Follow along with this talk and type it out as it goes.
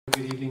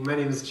good evening. My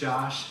name is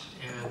Josh,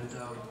 and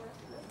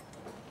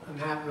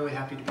I'm really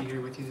happy to be here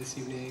with you this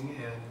evening,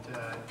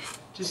 and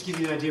just to give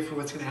you an idea for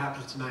what's going to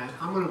happen tonight.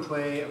 I'm going to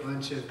play a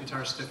bunch of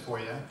guitar stuff for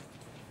you,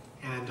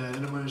 and then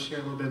I'm going to share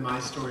a little bit of my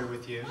story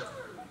with you.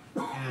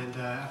 And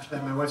after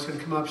that, my wife's going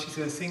to come up. She's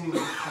going to sing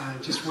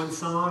just one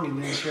song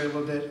and then share a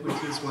little bit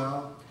with you as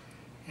well.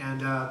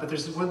 And but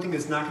there's one thing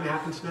that's not going to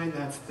happen tonight, and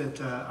that's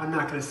that I'm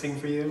not going to sing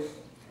for you.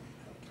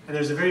 And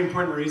there's a very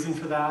important reason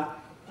for that,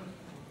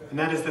 and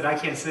that is that I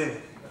can't sing.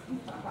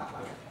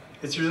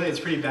 It's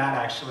pretty bad,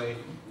 actually.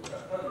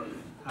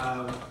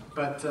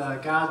 But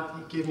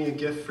God gave me a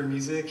gift for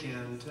music,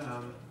 and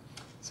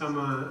so I'm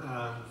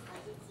gonna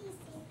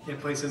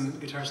play some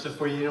guitar stuff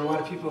for you. You know, a lot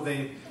of people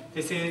they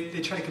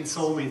try to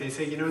console me. They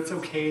say, you know, it's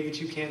okay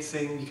that you can't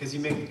sing because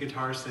you make the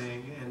guitar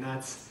sing, and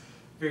that's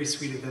very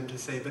sweet of them to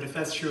say. But if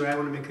that's true, I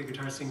want to make the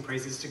guitar sing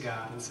praises to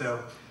God, and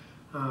so.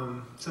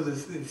 Some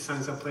of the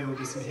songs I'll play will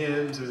be some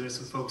hymns, or there's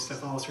some folk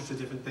stuff, all sorts of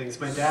different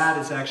things. My dad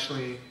is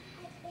actually,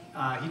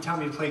 he taught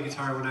me to play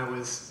guitar when I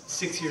was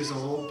 6 years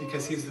old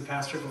because he was the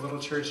pastor of a little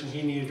church and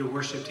he needed a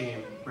worship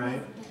team,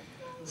 right?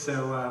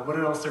 So what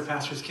else are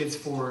pastors' kids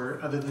for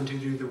other than to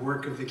do the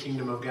work of the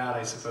kingdom of God,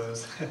 I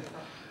suppose?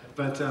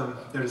 But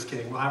they're just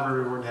kidding. We'll have a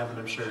reward in heaven,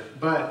 I'm sure.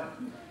 But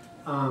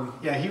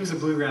yeah, he was a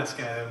bluegrass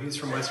guy, though. He was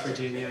from West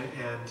Virginia,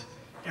 and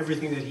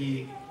everything that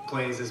he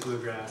plays is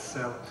bluegrass.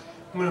 So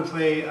I'm going to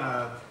play,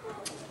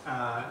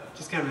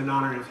 just kind of in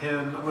honor of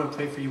him, I'm going to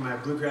play for you my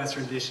bluegrass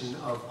rendition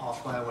of I'll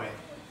Fly Away.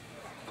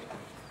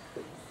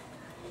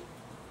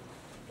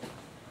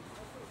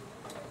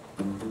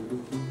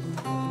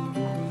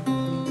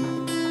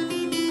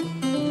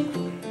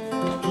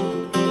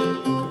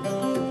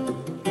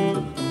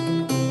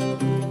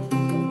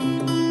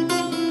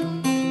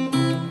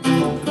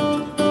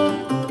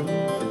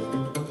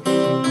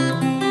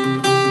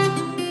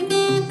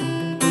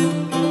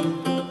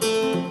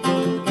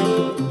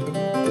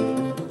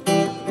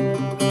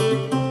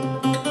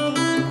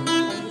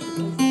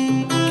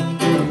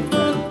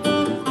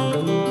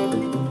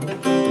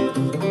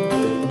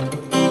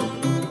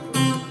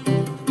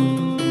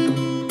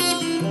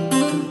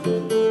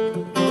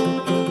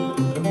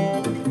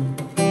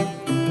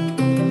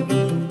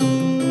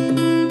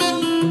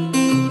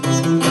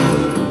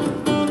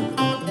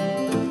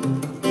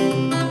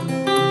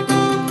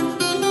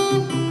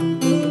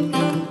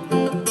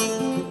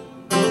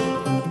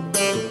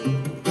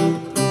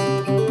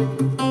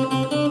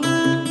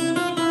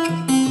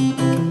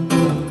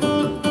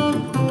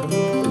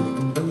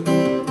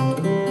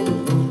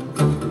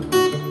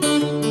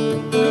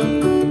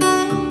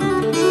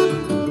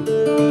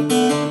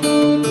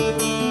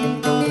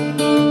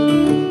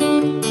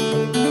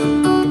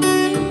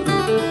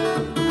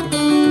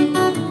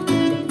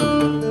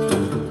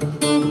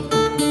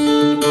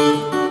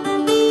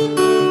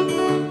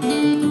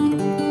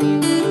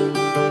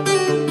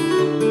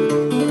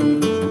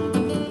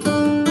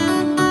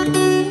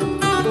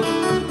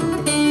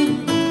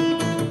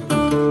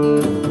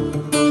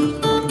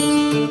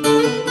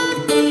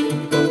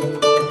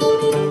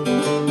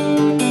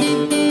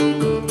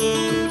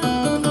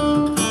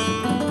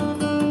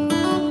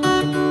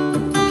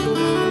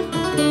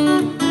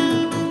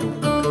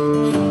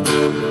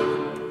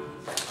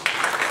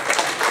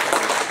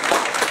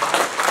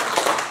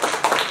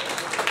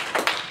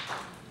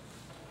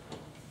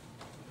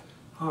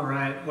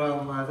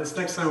 This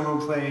next song I'm going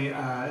to play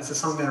is a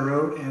song that I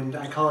wrote, and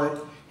I call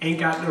it Ain't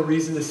Got No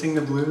Reason to Sing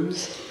the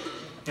Blues,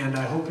 and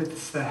I hope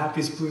it's the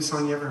happiest blues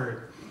song you ever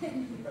heard.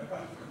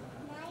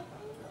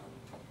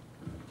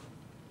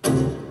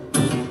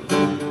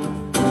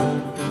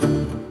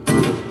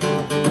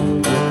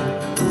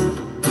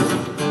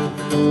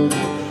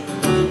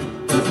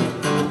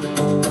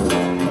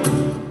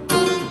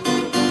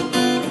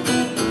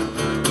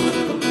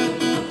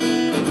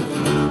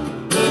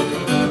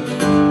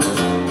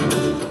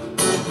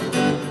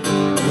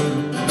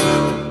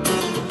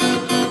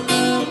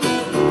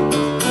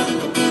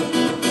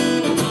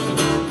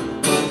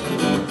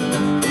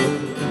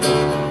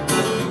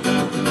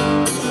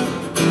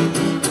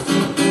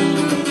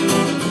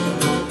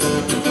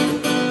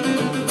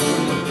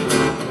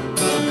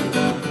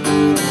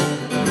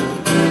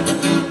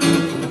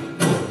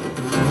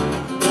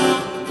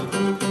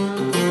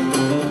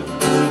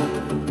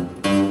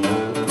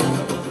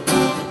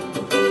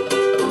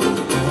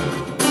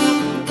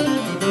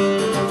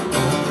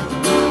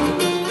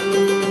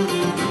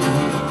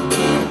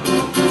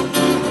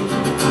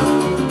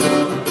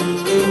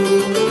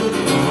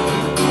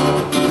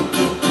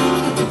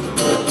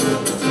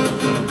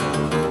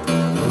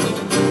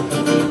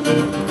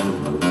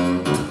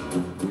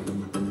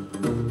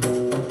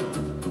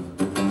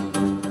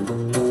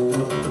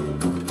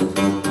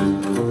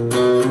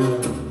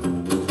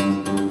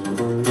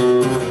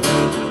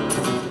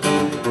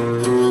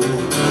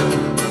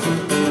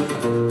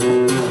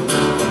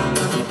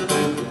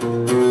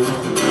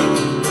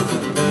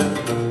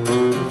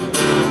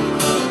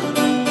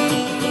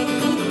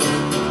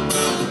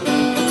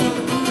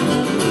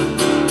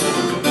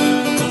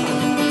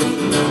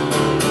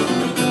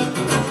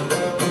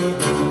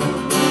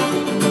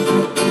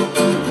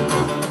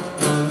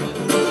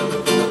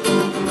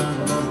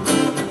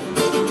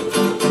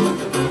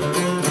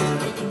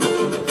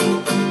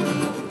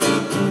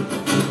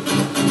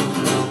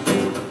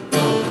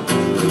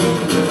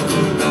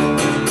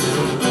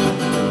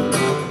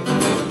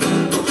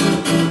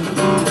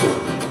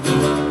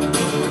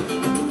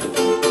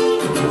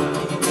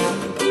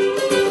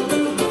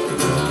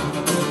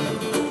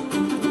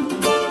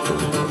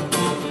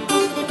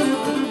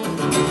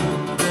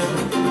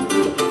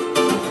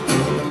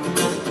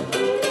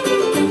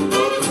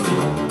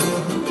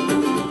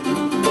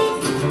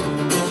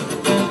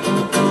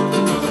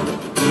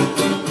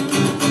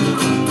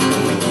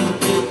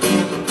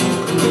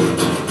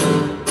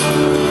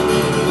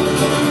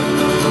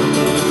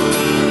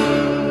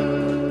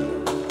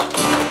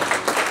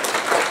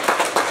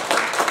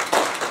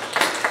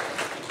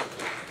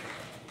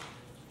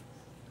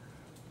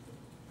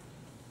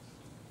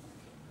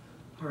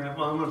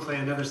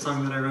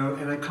 song that I wrote,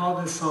 and I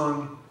call this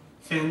song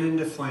Fanned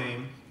into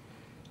Flame.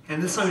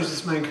 And this song is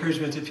just my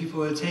encouragement to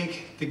people to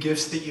take the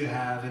gifts that you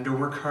have and to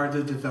work hard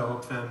to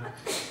develop them.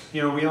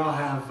 You know, we all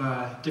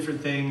have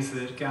different things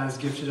that God has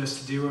gifted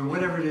us to do, and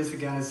whatever it is that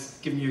God has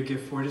given you a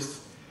gift for,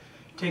 just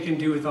take and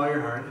do it with all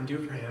your heart and do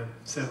it for Him.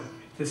 So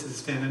this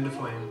is Fanned into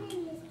Flame.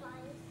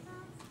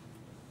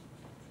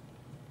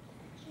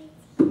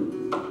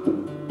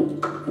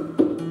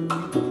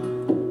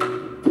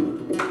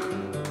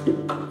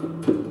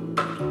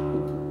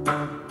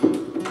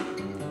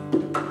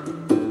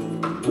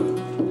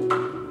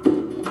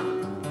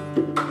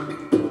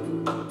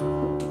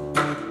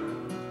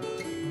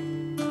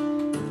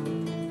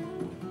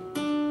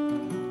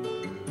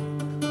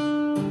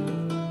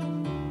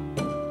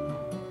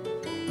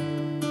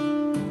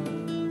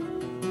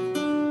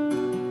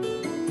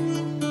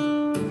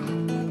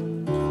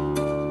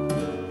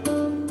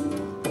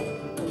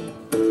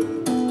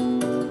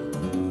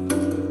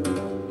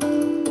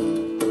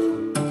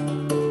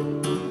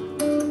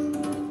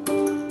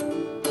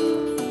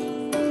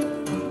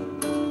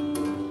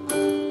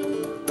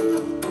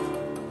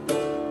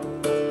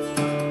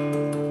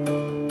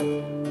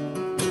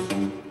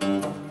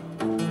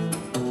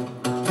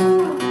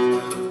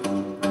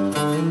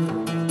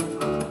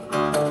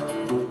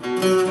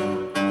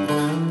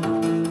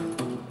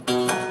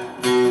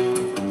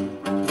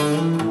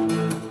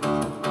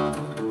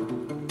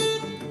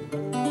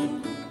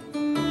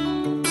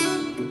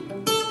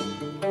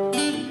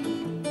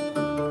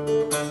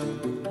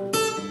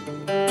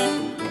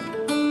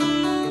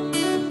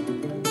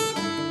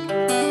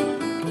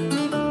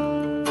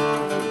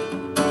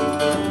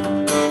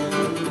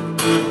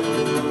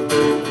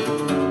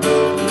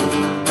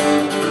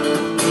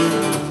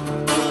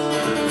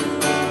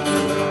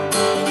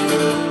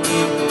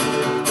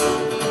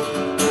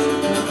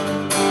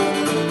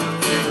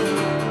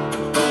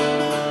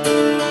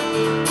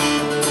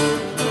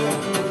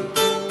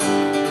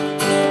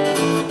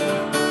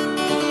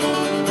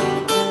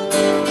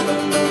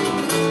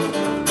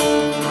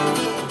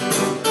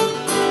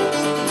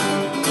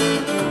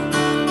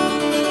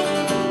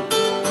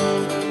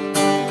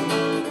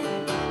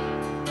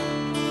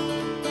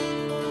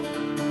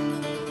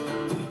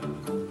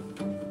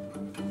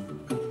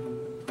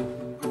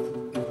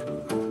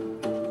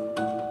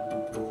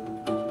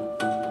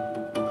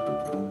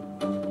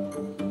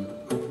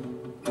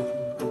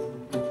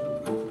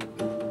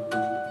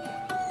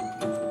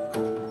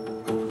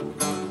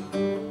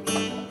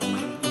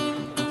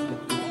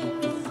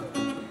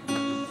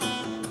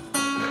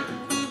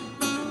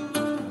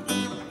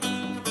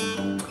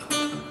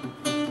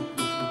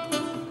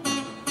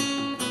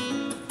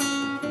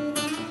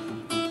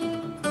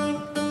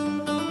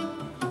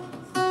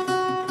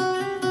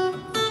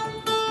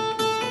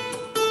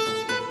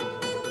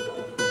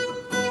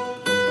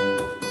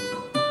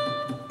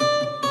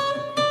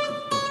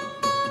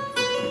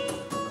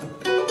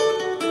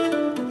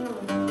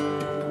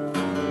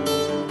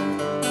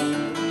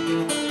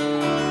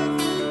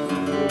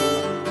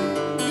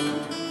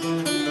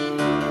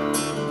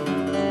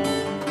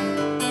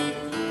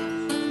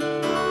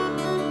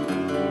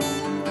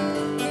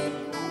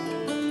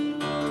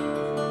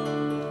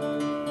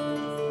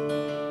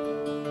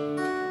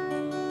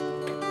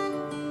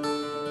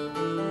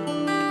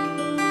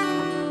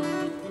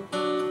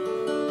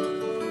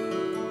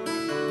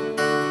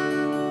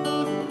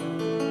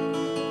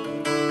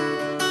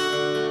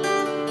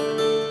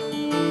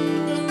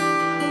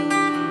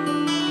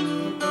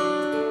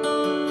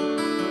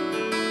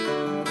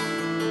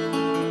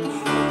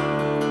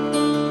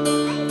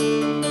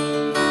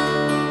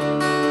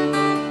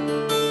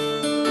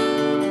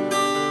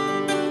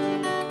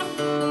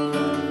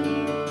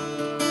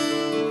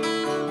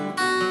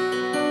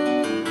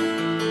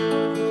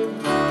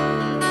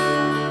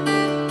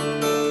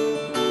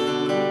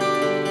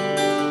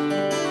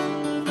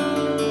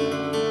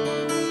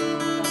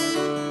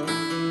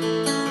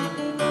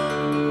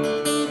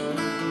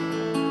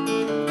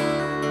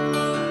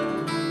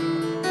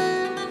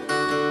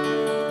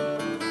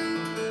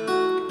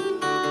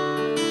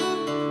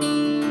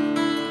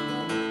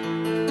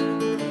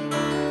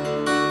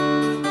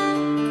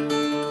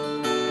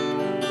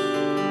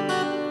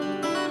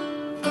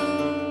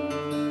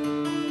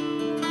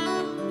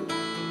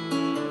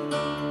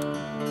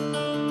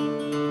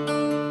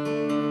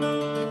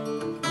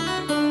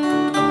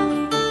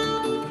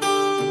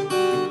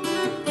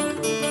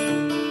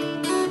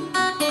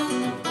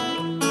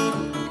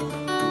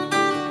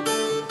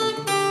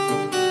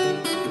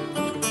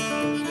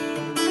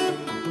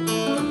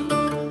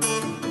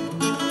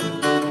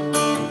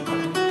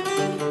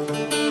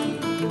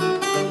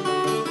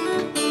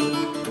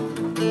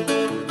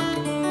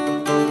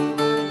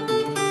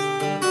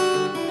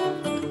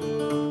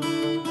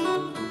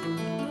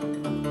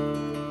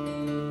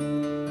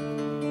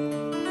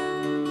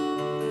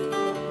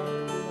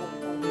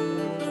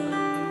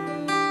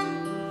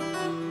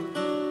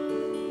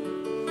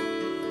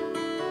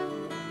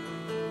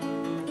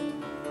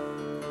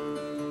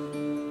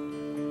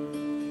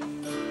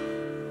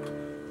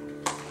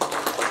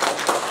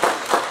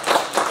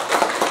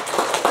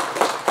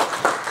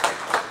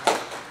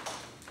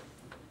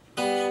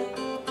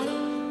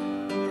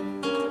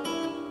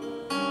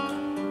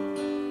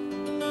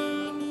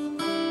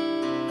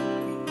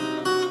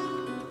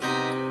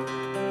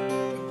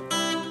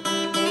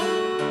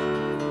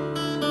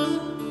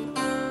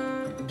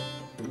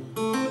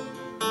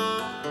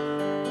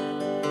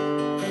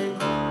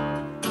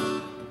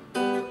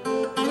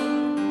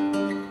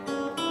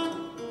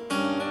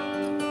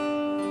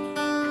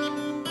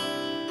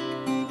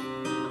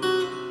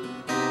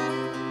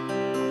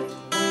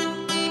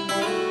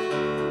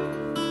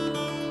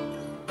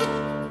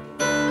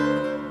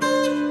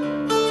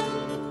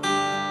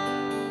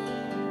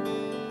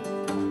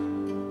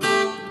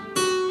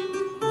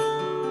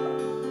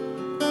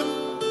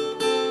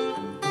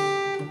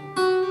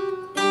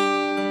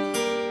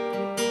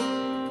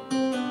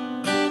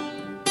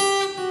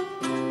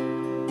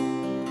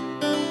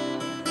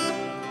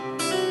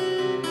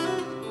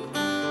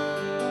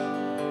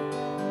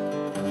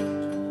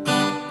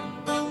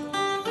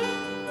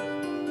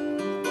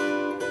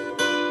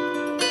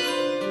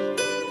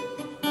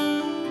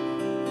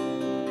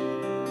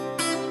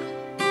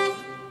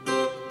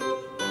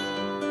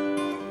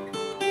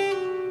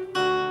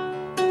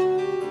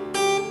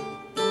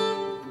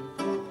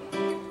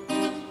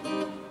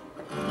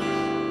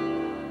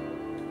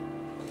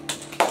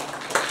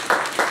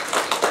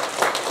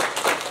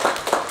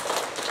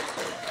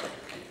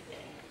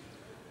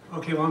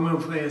 Okay, well, I'm going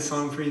to play a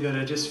song for you that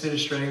I just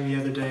finished writing the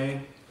other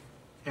day,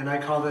 and I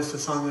call this a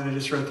song that I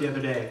just wrote the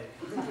other day.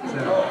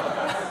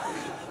 So,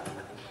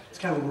 it's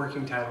kind of a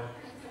working title.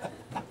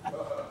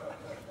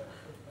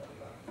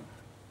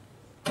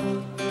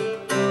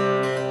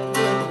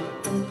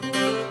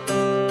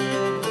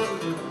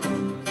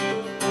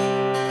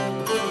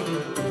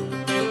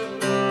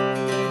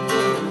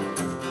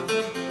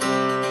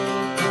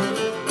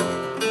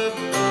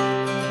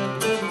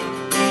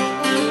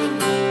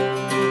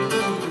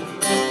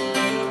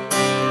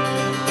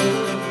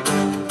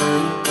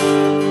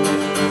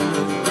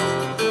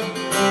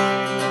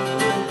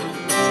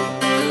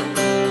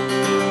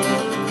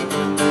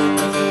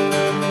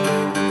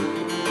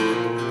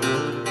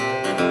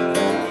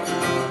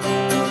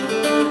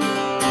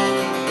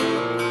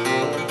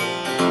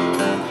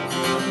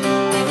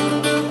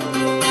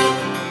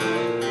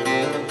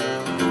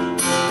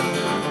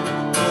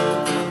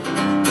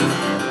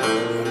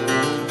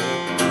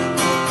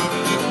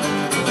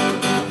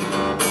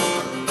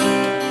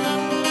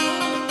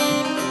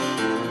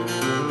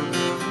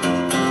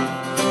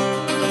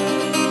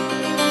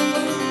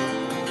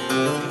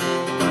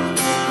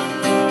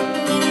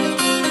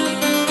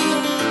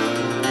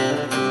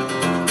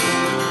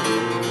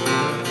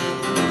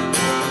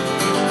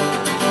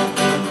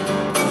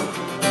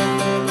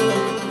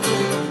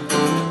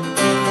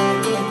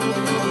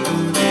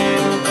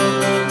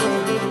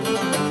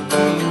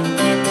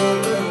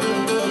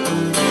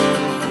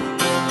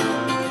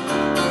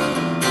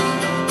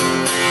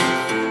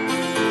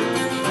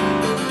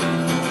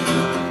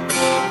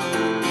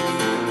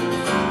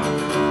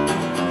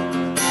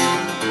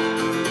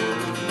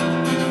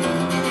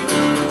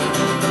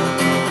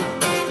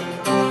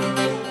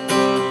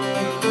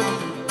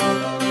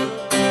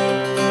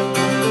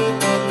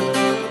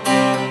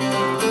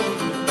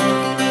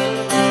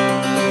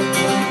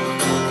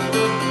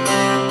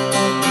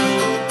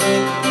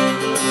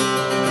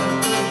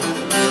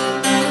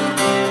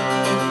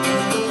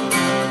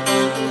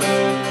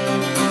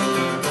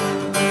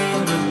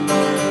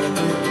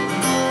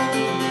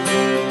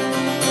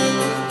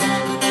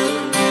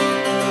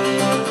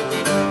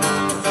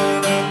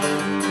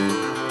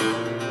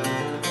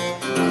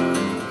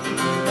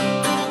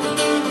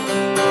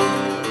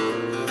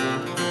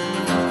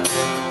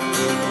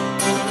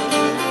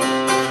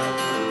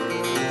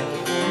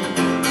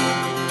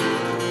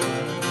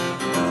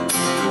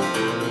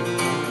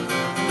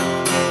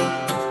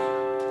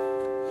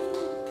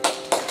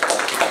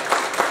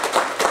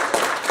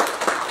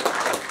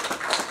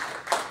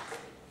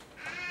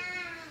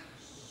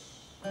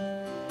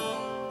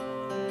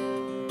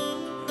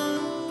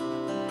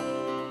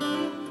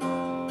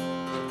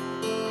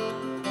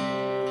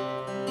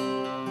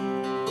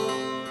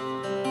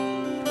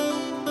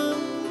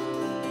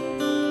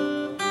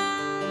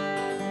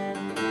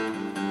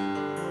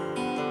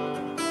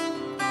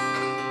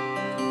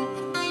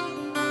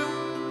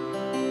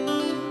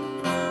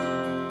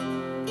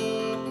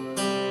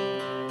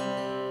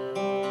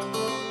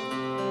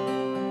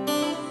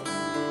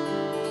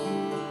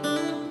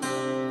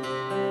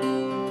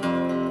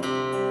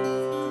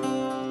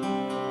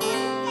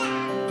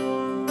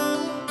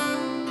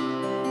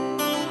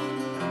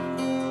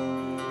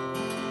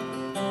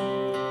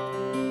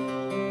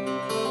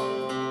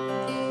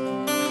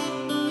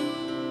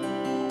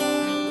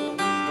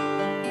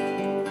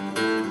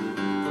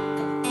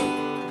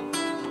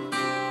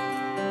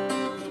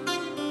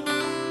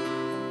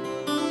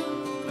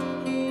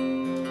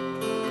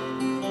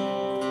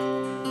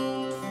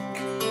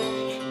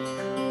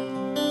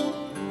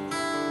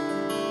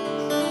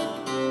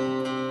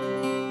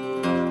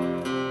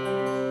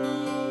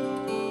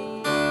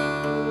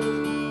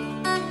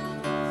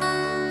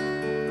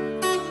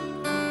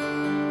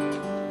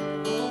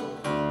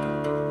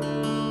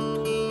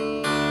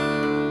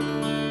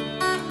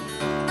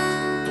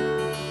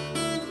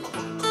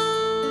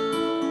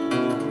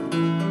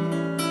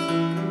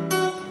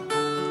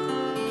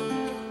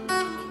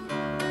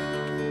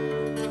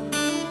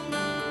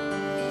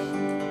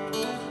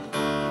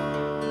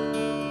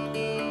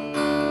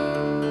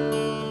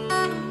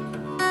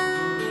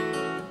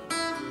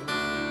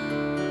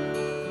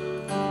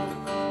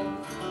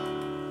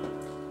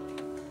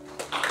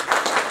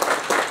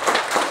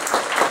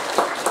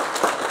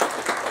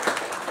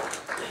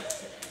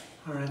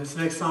 This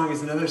next song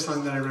is another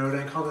song that I wrote.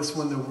 I call this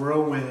one The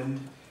Whirlwind.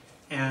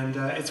 And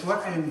it's what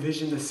I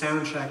envision the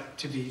soundtrack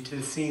to be, to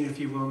the scene, if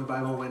you will, in the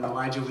Bible when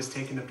Elijah was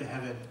taken up to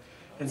heaven.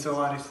 And so a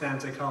lot of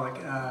times I call it,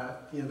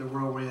 the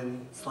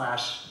whirlwind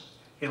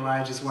 /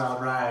 Elijah's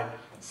wild ride.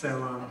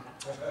 So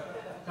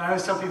I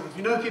always tell people, if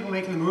you know the people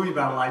making the movie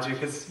about Elijah,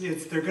 because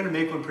they're going to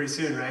make one pretty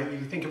soon, right?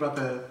 You think about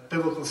the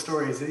biblical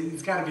stories,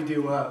 it's got to be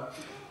due up.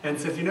 And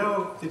so if you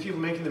know the people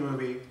making the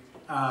movie,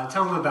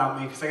 tell them about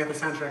me, because I got the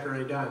soundtrack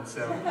already done.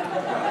 So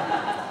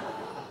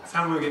that's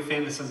how I'm going to get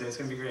famous someday. It's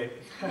going to be great.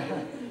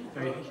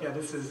 Yeah,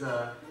 this is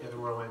The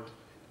Whirlwind.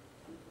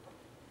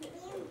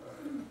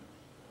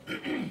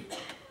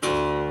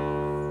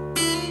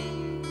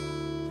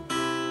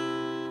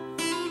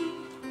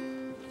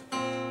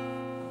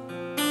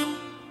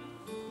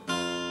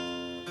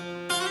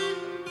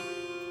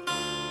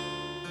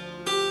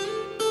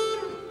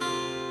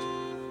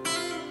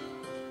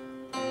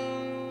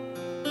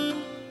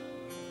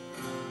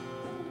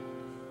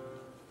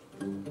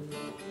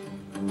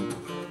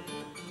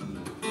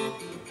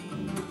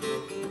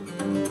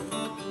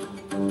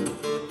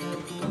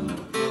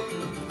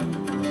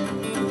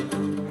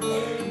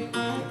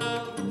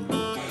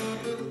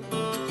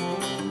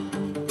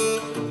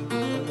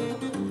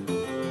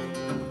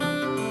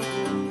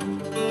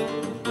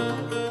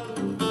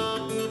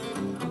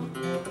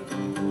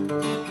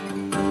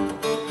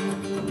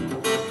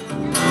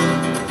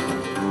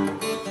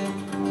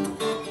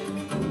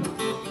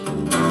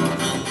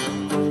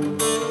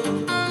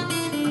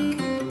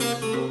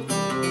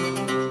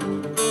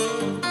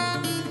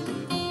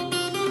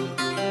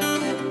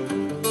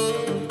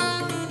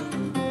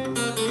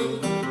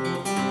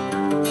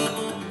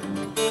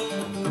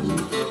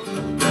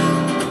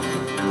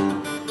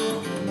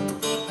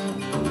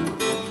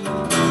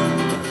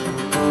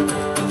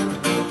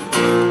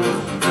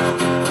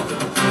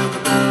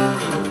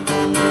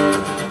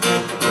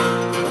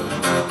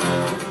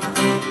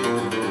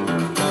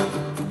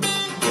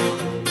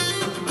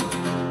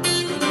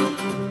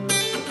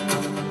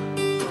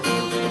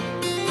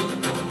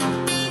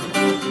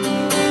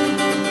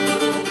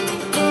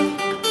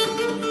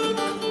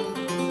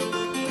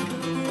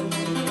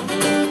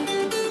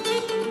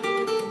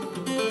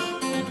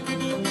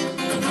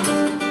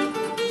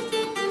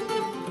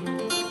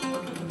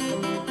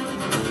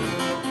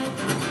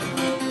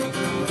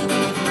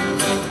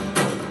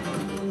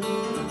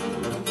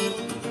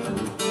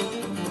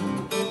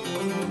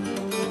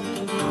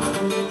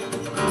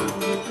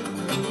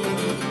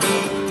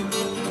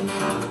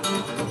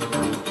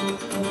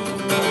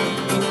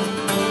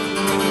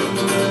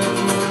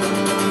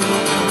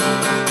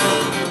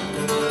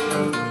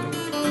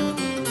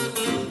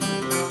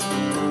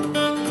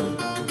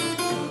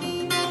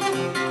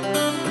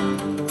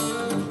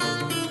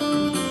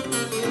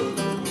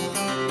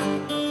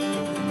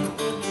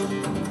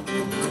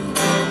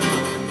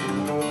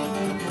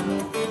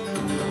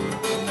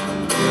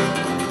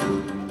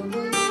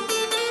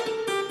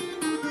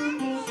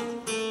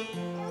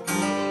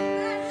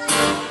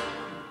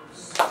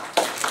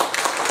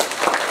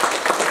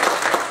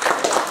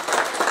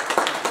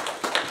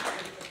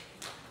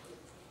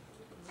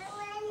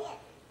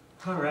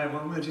 All right, well,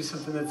 I'm going to do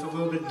something that's a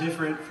little bit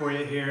different for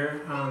you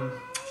here. I'm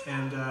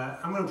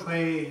going to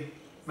play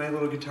my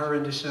little guitar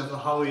rendition of the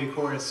Hallelujah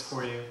Chorus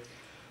for you.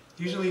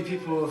 Usually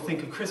people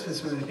think of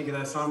Christmas when they think of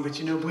that song, but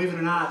you know, believe it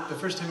or not, the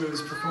first time it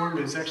was performed,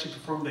 it was actually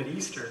performed at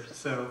Easter.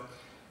 So,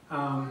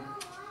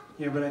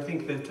 but I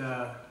think that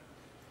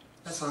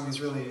that song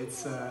is really,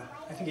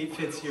 I think it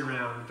fits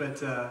year-round.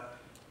 But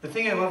the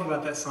thing I love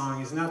about that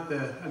song is not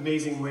the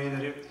amazing way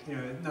that it,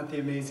 not the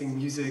amazing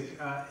music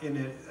in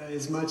it,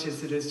 as much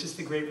as it is just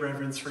the great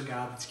reverence for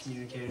God that's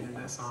communicated in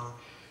that song.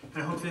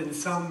 And I hope that in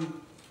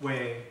some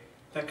way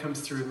that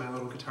comes through in my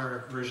little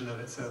guitar version of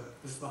it. So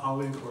this is the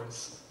Hallelujah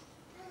Chorus.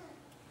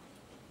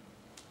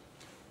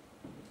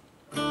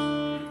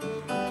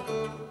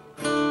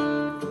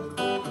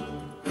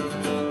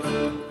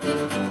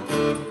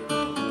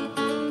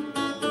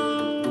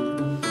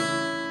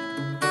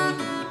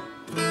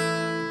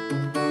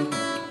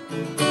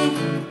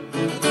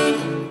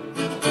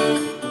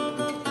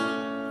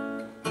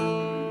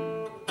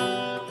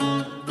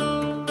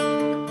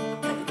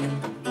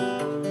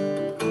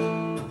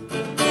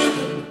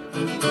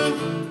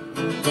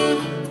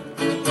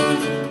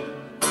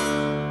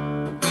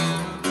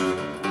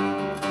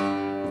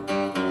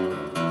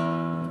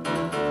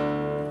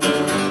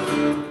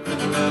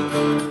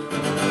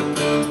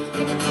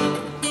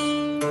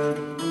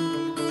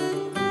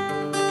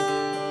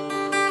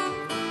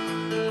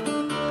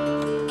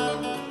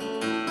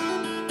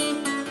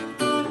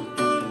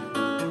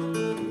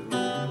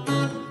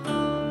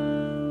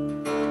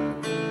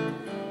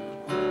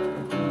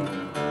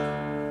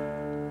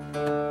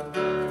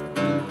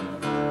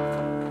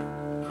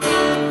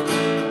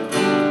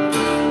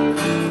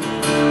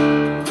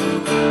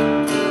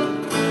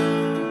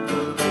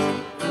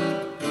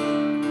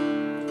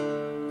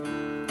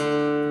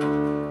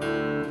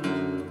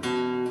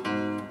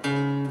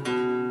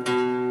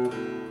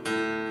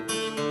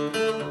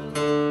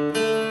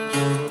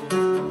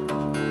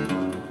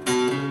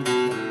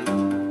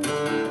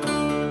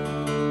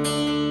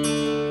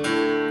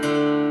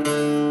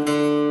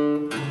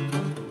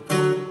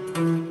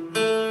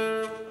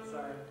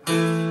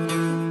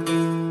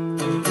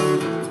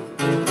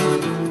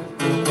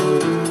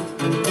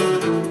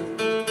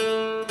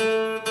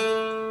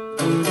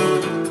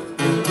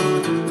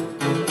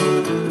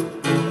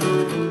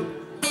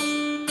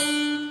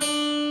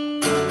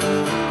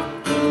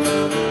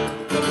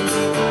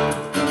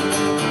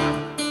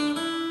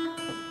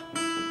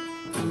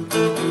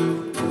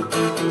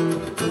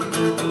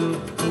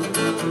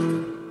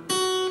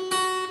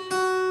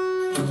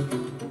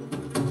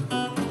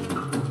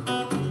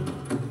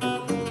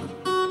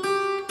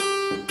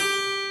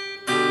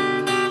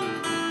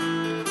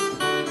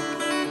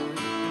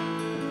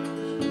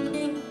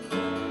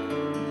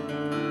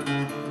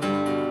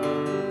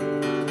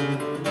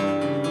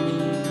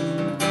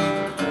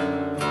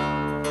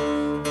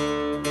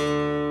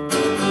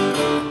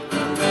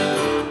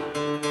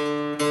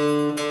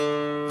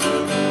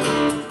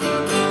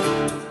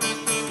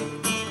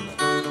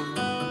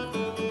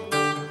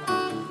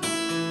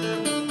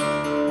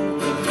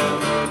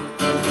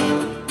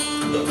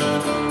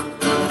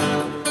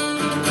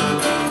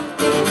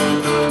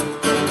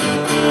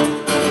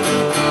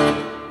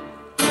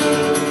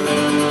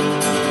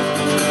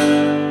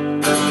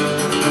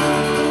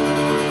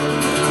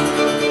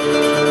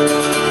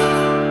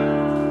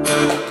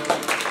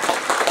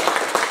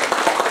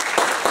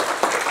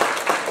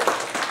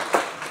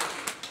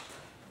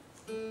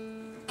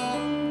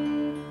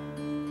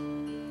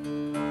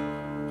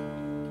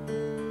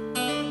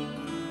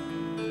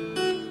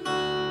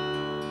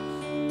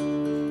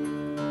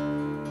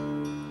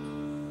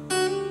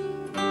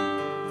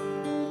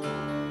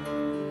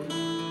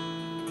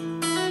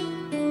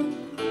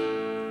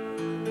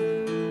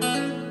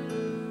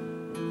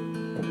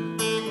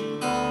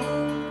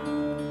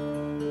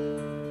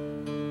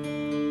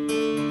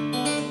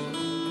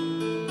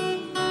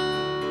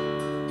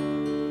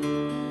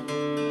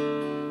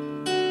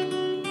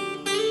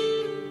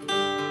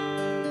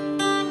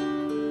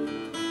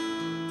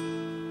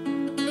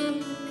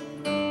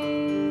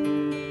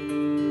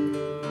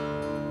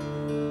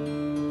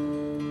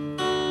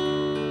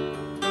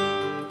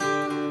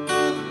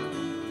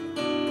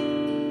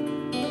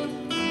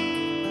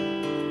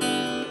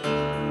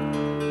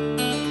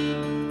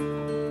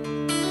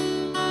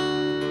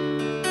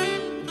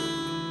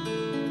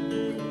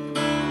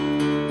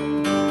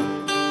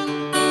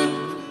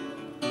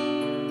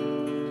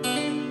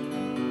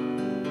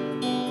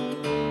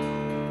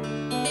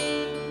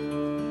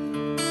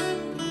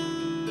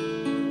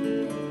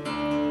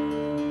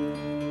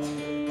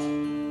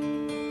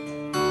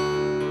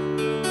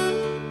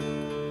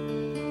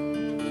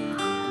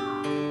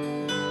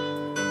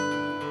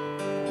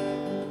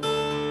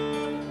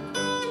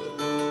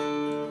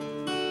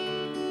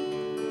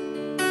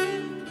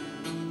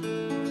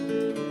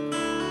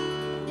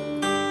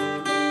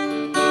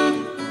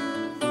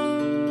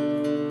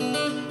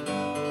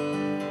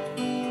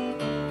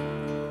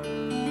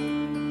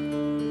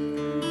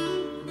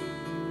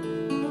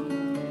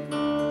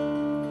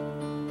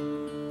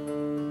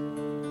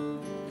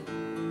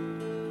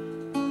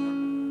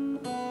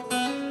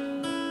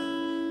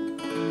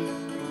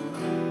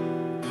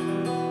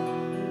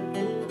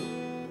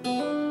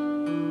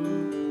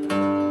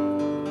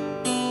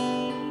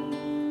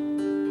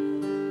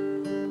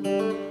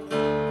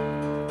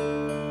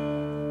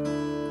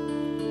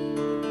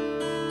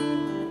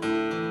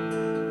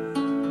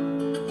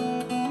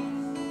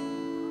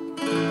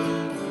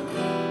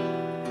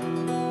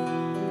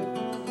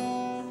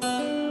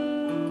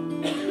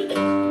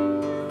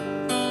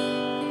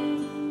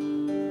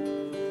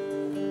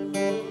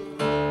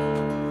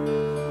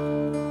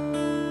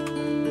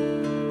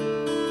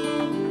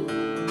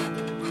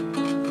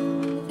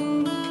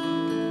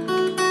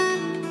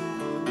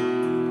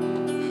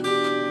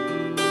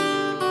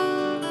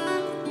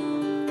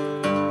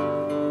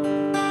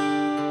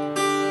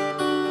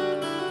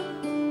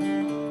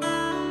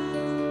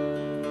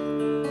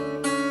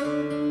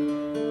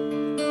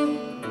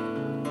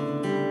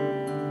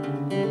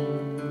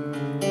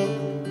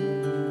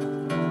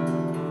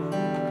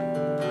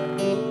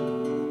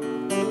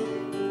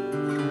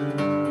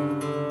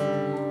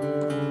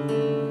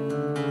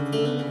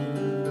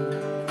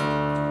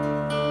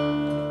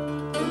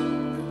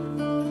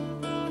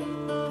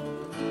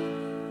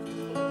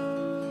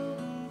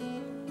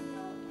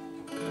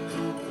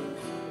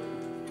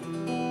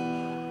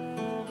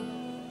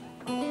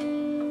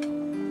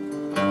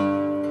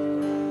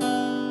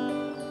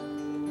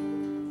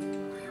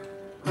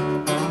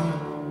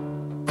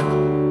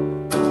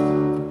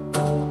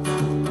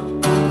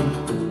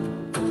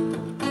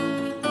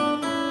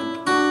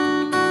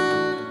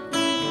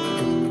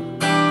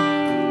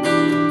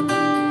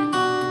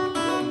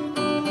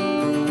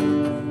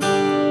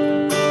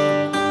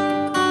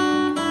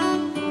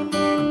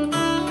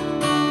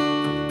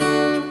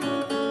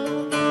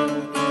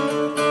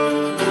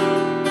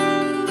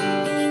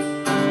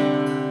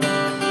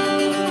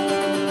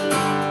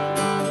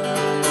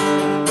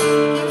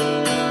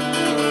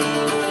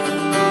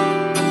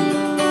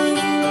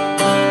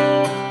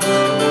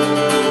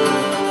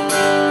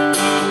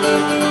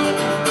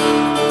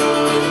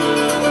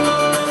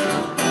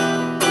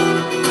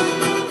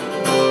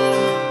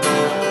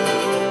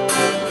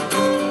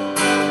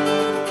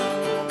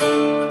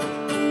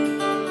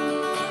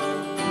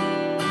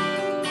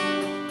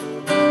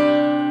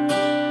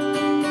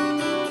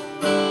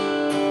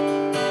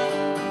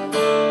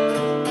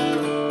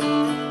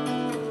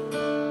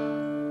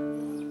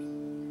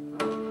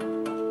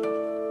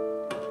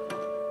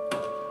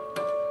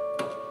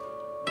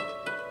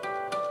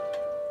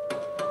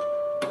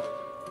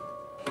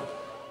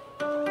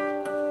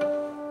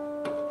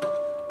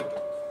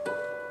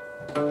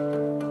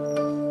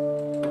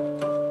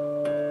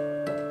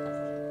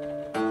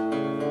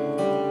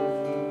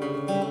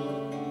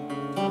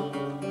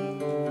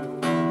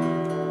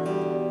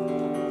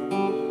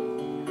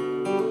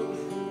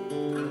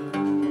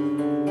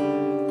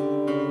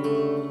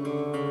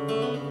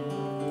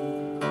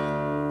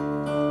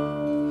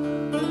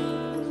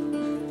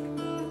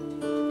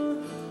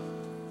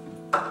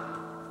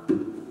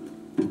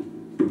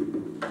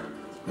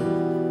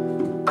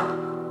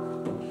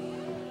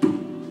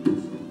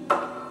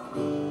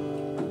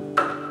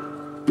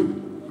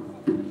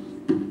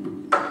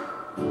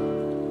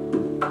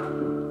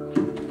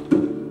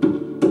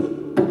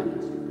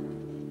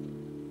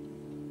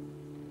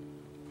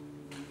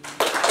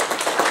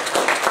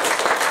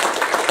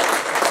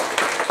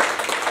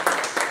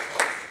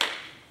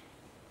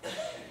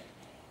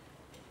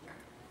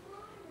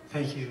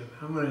 Thank you.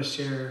 I'm going to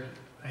share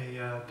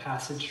a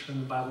passage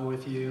from the Bible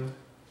with you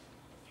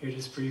here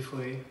just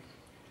briefly.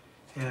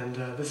 And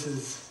this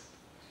is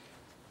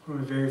one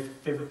of my very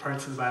favorite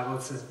parts of the Bible.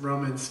 It's in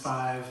Romans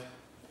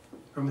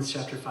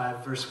chapter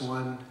 5, verse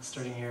 1,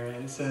 starting here.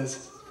 And it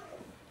says,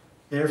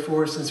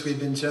 "Therefore, since we've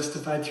been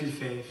justified through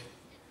faith,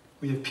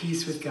 we have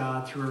peace with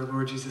God through our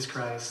Lord Jesus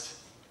Christ,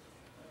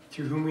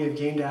 through whom we have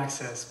gained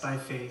access by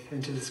faith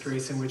into this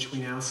grace in which we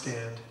now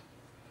stand.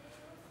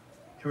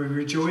 And we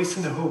rejoice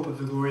in the hope of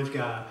the glory of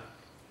God.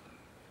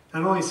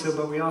 Not only so,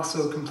 but we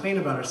also complain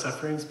about our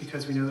sufferings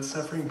because we know that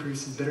suffering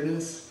produces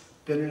bitterness,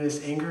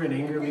 bitterness, anger, and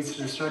anger leads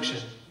to destruction."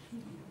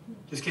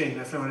 Just kidding,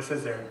 that's not what it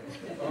says there.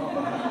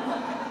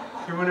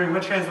 You're wondering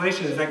what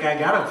translation has that guy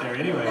got up there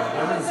anyway?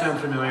 That doesn't sound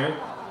familiar.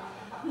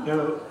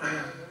 No,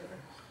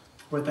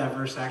 what that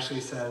verse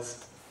actually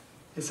says.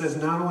 It says,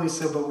 not only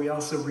so, but we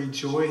also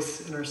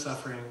rejoice in our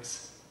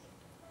sufferings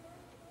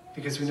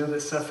because we know that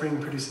suffering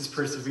produces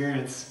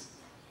perseverance,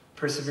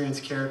 perseverance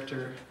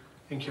character,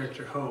 and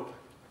character hope.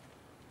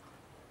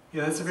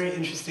 That's a very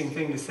interesting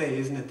thing to say,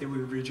 isn't it, that we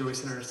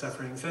rejoice in our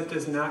sufferings? That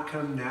does not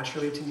come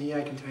naturally to me,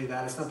 I can tell you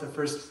that. It's not the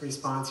first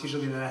response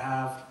usually that I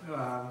have,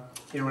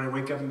 when I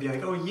wake up and be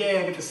like, oh yeah,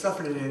 I get to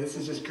suffer today, this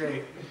is just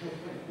great.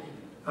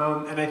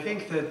 And I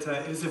think that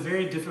it is a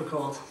very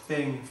difficult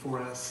thing for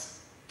us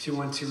to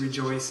want to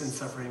rejoice in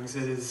sufferings.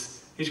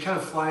 It kind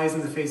of flies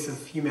in the face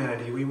of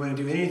humanity. We want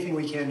to do anything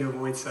we can to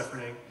avoid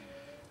suffering.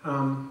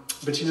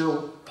 But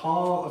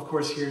Paul, of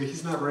course, here,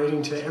 he's not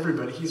writing to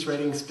everybody. He's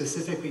writing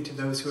specifically to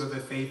those who have a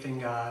faith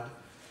in God,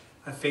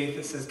 a faith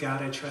that says,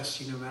 God, I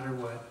trust you no matter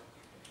what.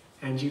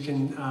 And you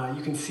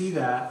can see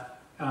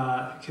that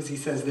because he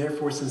says,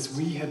 therefore, since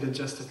we have been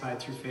justified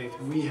through faith,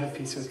 we have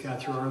peace with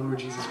God through our Lord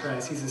Jesus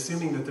Christ. He's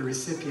assuming that the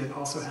recipient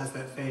also has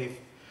that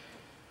faith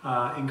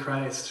in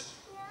Christ.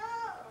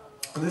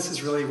 And this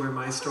is really where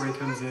my story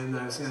comes in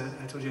that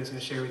I told you I was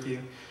going to share with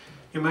you.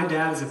 My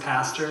dad is a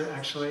pastor,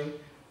 actually.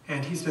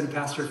 And he's been a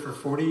pastor for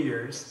 40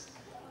 years.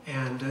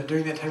 And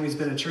during that time, he's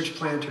been a church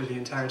planter the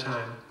entire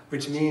time,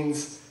 which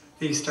means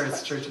that he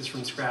starts churches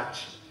from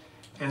scratch.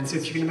 And so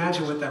if you can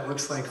imagine what that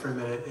looks like for a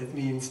minute, it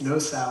means no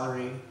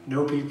salary,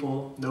 no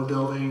people, no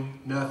building,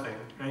 nothing,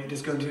 right? You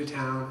just go into a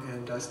town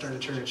and start a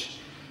church.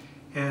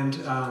 And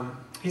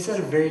he's had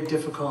a very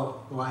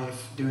difficult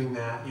life doing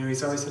that.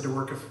 He's always had to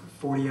work a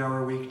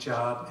 40-hour-a-week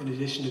job in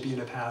addition to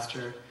being a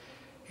pastor.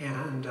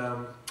 And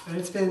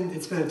it's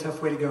been a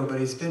tough way to go, but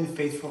he's been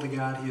faithful to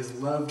God. He has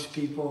loved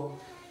people,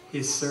 he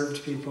has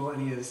served people,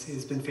 and he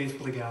has been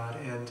faithful to God.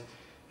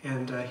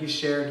 And he's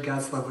shared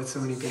God's love with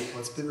so many people.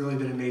 It's really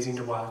been amazing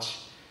to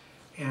watch.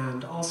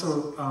 And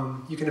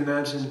also, you can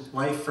imagine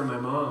life for my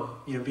mom.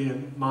 Being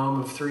a mom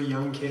of 3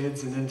 young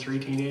kids and then 3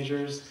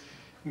 teenagers.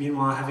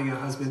 Meanwhile, having a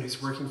husband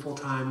who's working full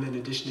time in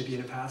addition to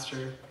being a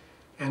pastor.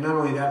 And not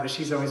only that, but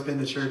she's always been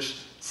the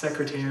church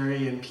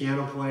secretary and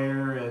piano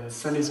player and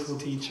Sunday school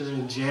teacher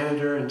and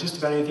janitor and just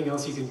about anything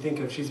else you can think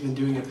of she's been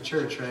doing at the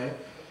church, right?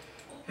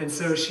 And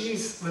so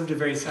she's lived a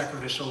very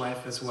sacrificial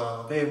life as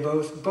well. They have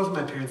both of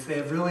my parents, they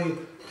have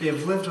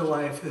lived a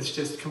life that's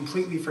just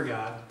completely for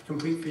God,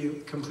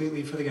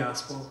 completely for the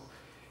gospel.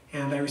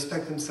 And I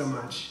respect them so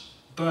much.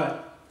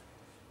 But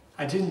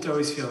I didn't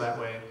always feel that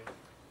way.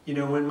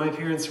 When my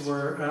parents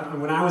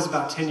when I was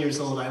about 10 years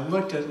old, I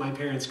looked at my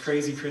parents'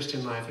 crazy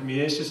Christian life.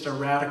 It's just a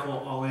radical,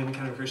 all-in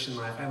kind of Christian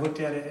life. I looked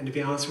at it, and to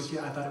be honest with you,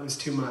 I thought it was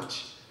too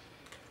much.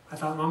 I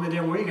thought, Mom and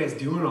Dad, why are you guys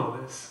doing all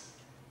this?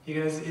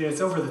 You guys,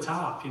 it's over the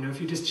top. If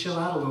you just chill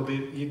out a little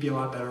bit, you'd be a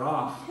lot better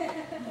off,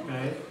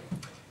 right?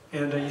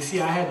 And you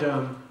see, I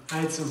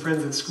had some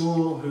friends at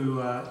school who,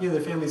 their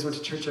families went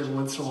to church every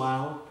once in a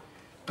while.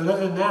 But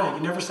other than that,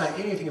 you never saw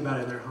anything about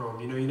it in their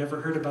home. You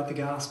never heard about the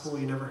gospel.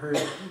 You never heard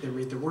them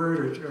read the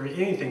word or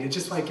anything. It's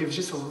just like it was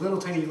just a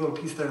tiny little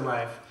piece of their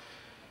life.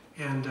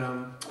 And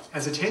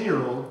as a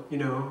 10-year-old,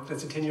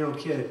 that's a 10-year-old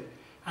kid,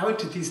 I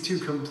looked at these 2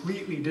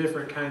 completely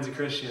different kinds of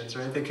Christians,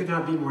 right? They could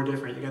not be more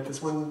different. You got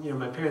this one,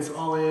 my parents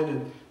all in,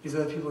 and these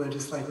other people that are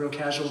just like real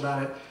casual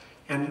about it.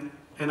 And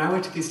I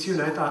looked at these 2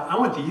 and I thought, I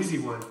want the easy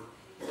one.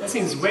 That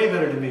seems way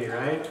better to me,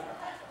 right?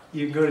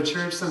 You can go to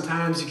church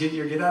sometimes, you get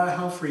your get out of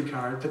hell free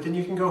card, but then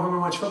you can go home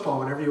and watch football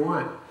whenever you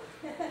want.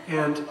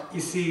 And you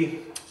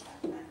see,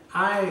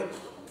 I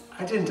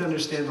didn't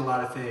understand a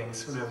lot of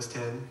things when I was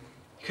 10.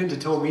 You couldn't have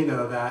told me,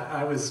 though, that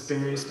I was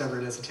very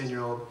stubborn as a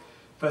 10-year-old.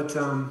 But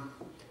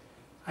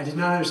I did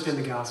not understand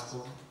the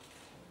gospel.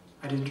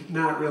 I did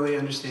not really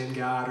understand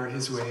God or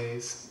his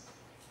ways.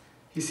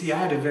 You see, I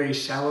had a very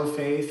shallow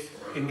faith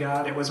in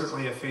God. It wasn't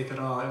really a faith at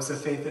all. It was a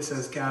faith that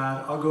says,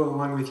 God, I'll go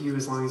along with you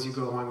as long as you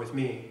go along with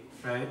me.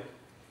 Right?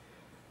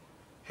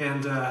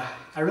 And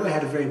I really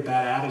had a very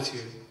bad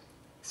attitude.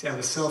 See, I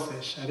was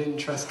selfish. I didn't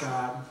trust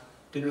God.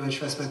 Didn't really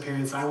trust my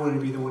parents. I wanted to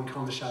be the one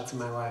calling the shots in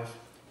my life.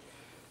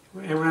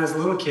 And when I was a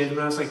little kid, when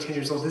I was like 10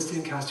 years old, this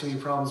didn't cause too many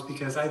problems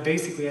because I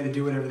basically had to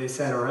do whatever they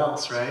said or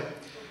else, right?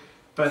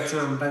 But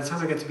by the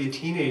time I got to be a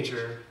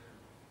teenager,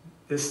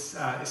 it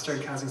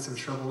started causing some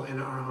trouble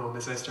in our home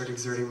as I started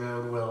exerting my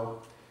own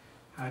will.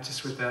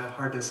 just with the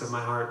hardness of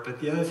my heart. But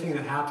the other thing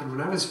that happened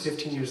when I was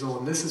 15 years old,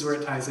 and this is where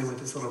it ties in with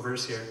this little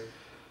verse here,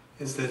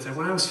 is that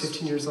when I was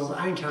 15 years old,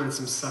 I encountered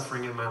some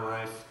suffering in my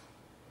life.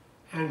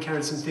 I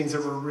encountered some things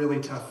that were really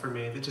tough for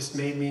me, that just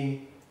made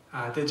me,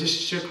 that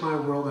just shook my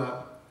world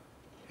up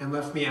and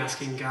left me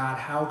asking, God,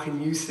 how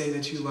can you say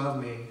that you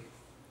love me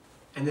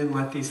and then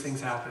let these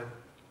things happen,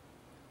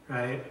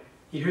 right?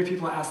 You hear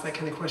people ask that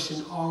kind of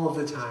question all of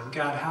the time.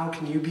 God, how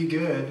can you be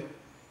good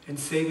and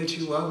say that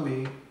you love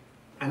me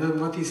and then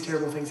let these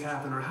terrible things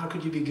happen? Or how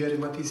could you be good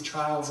and let these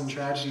trials and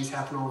tragedies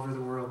happen all over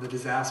the world, the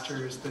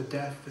disasters, the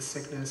death, the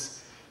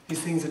sickness,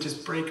 these things that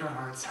just break our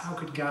hearts? How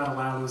could God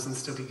allow those and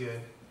still be good?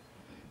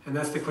 And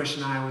that's the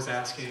question I was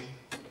asking.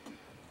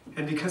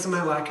 And because of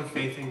my lack of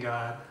faith in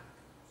God,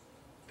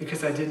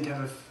 because I didn't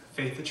have a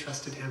faith that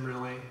trusted him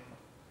really,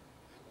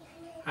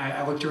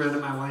 I looked around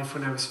at my life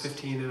when I was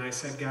 15 and I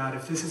said, God,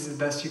 if this is the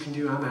best you can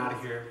do, I'm out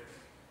of here.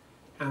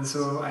 And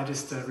so I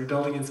just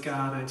rebelled against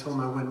God, and I told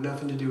him I wanted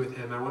nothing to do with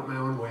him. I went my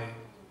own way.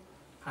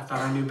 I thought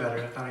I knew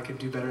better. I thought I could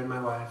do better in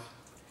my life.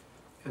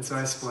 And so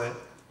I split.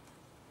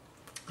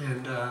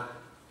 And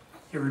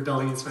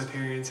rebelled against my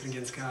parents and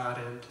against God.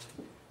 And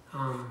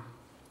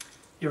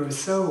I was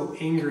so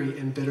angry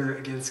and bitter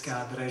against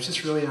God that I was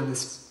just really on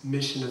this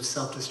mission of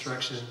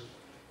self-destruction.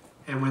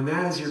 And when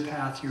that is your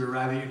path, you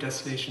arrive at your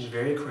destination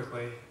very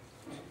quickly.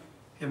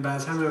 And by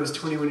the time I was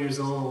 21 years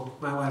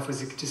old, my life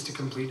was just a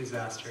complete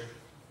disaster.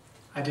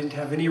 I didn't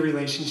have any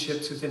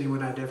relationships with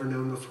anyone I'd ever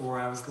known before.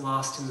 I was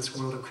lost in this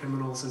world of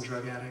criminals and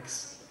drug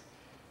addicts.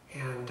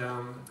 And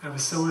I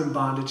was so in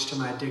bondage to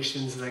my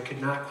addictions that I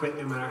could not quit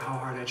no matter how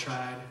hard I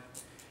tried.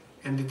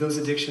 And those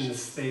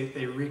addictions,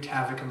 they wreaked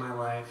havoc in my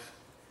life.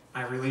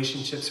 My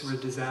relationships were a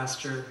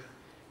disaster.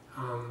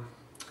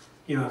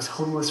 I was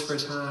homeless for a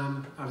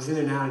time. I was in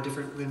and out of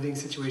different living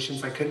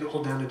situations. I couldn't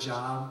hold down a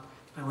job.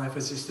 My life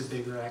was just a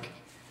big wreck.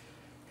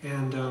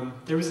 And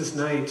there was this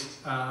night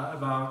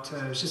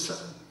it was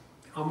just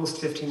almost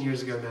 15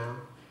 years ago now.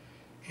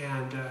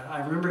 And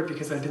I remember it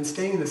because I'd been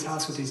staying in this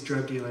house with these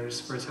drug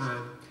dealers for a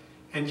time.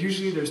 And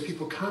usually there's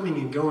people coming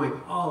and going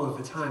all of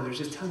the time. There's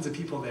just tons of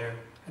people there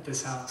at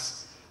this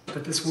house.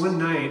 But this one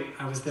night,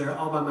 I was there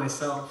all by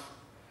myself.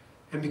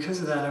 And because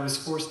of that, I was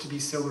forced to be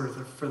sober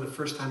for the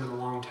first time in a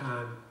long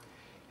time.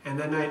 And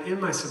that night, in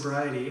my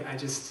sobriety, I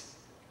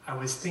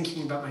was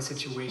thinking about my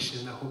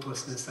situation, the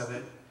hopelessness of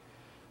it.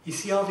 You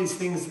see all these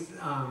things,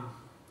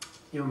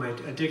 my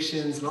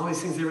addictions and all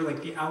these things, they were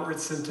like the outward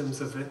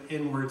symptoms of an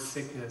inward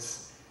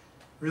sickness.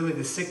 Really,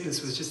 the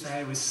sickness was just,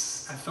 I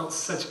felt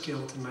such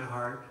guilt in my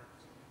heart.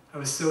 I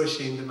was so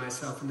ashamed of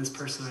myself and this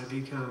person I'd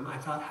become. I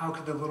thought, how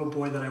could the little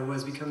boy that I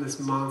was become this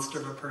monster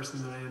of a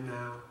person that I am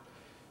now?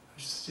 I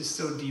was just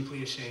so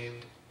deeply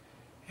ashamed.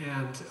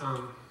 And,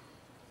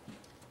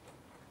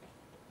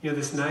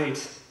 this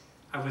night,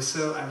 I was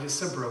just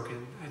so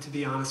broken. To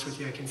be honest with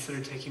you, I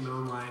considered taking my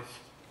own life.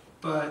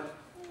 But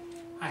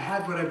I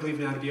had what I believe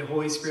now to be a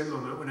Holy Spirit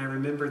moment when I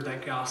remembered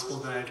that gospel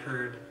that I'd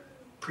heard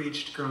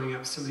preached growing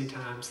up so many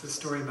times, the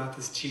story about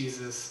this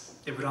Jesus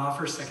that would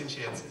offer second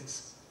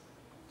chances,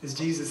 this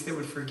Jesus that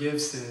would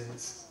forgive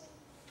sins,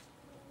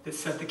 that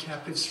set the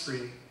captives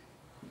free,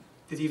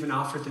 that even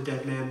offered the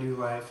dead man new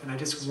life. And I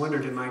just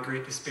wondered in my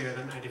great despair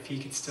that night if he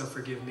could still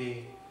forgive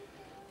me.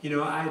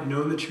 I had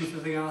known the truth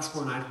of the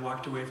gospel and I'd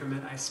walked away from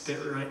it. I spit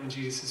right in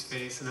Jesus'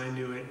 face and I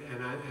knew it.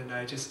 And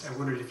I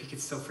wondered if he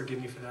could still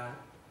forgive me for that.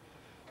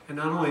 And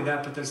not only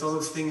that, but there's all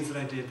those things that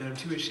I did that I'm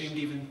too ashamed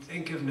to even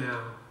think of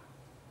now.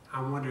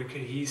 I wonder,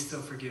 could he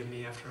still forgive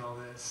me after all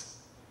this?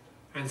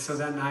 And so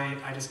that night,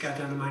 I just got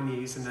down to my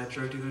knees in that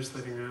drug dealer's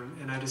living room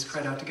and I just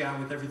cried out to God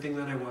with everything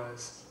that I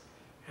was.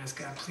 I asked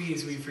God,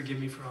 please, will you forgive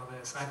me for all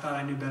this? I thought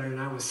I knew better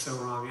and I was so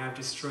wrong. I've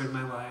destroyed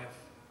my life.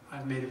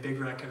 I've made a big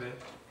wreck of it.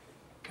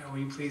 God, will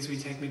you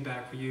take me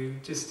back? Will you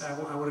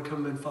I want to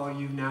come and follow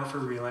you now for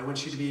real. I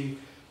want you to be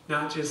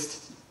not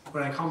just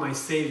what I call my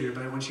Savior,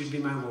 but I want you to be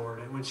my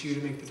Lord. I want you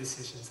to make the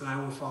decisions, and I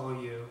will follow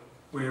you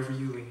wherever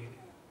you lead.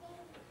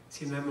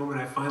 See, in that moment,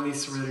 I finally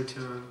surrendered to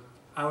him.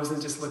 I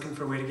wasn't just looking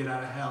for a way to get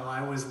out of hell.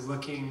 I was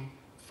looking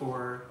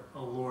for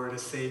a Lord, a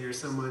Savior,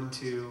 someone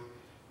to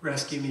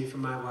rescue me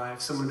from my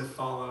life, someone to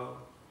follow.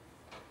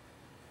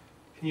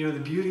 And the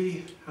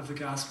beauty of the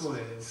gospel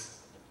is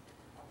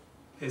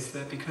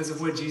that because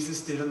of what Jesus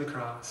did on the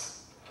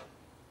cross,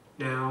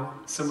 now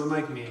someone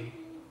like me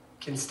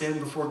can stand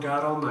before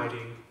God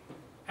Almighty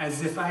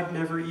as if I'd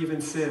never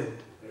even sinned.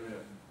 Amen.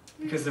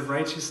 Because the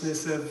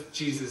righteousness of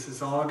Jesus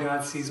is all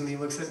God sees when he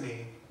looks at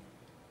me.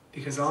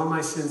 Because all my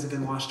sins have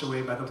been washed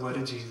away by the blood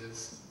of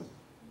Jesus.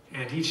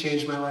 And he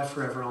changed my life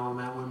forever all in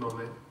that one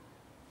moment.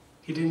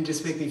 He didn't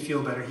just make me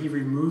feel better, he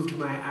removed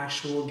my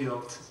actual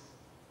guilt.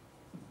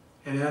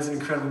 And that's an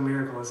incredible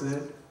miracle, isn't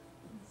it?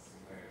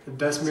 The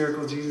best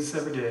miracle Jesus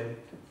ever did.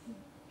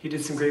 He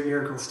did some great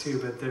miracles too,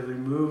 but to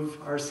remove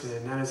our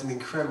sin, that is an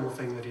incredible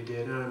thing that he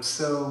did. And I'm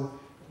so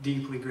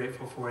deeply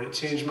grateful for it. It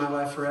changed my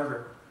life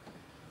forever.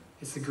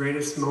 It's the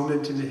greatest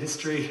moment in the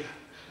history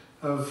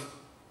of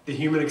the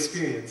human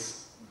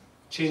experience.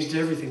 Changed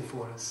everything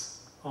for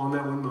us, all in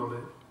that one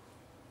moment.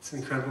 It's an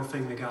incredible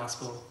thing, the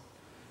gospel.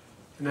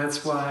 And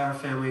that's why our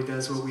family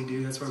does what we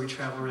do. That's why we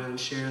travel around and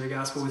share the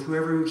gospel with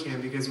whoever we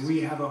can, because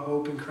we have a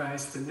hope in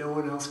Christ that no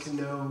one else can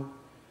know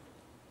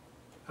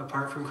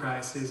apart from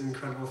Christ. It is an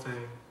incredible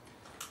thing.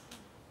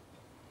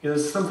 You know,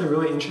 there's something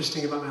really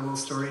interesting about my little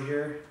story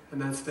here,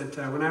 and that's that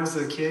when I was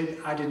a kid,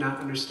 I did not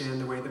understand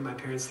the way that my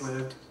parents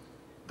lived,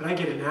 but I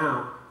get it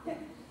now.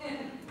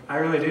 I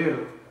really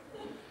do.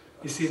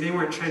 You see, they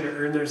weren't trying to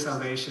earn their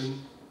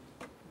salvation.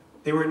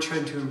 They weren't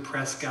trying to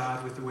impress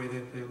God with the way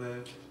that they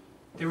lived.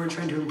 They weren't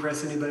trying to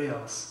impress anybody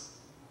else.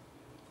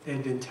 They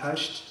had been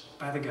touched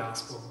by the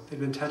gospel. They'd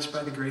been touched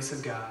by the grace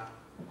of God.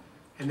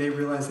 And they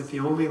realized that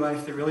the only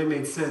life that really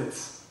made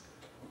sense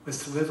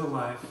was to live a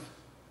life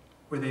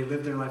where they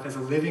lived their life as a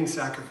living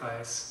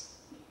sacrifice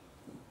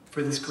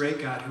for this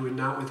great God who would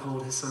not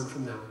withhold his son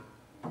from them.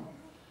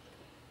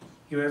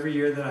 You know, every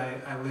year that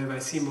I live, I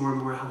see more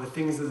and more how the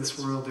things of this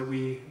world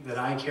that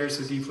I care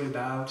so deeply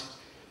about,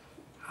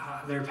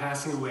 they're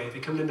passing away. They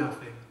come to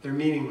nothing. They're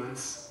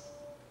meaningless.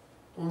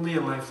 Only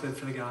a life lived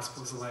for the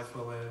gospel is a life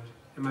well lived.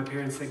 And my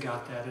parents, they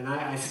got that. And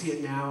I see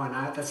it now, and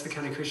that's the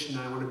kind of Christian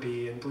I want to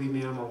be. And believe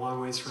me, I'm a long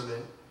ways from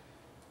it.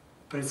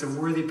 But it's a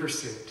worthy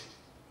pursuit.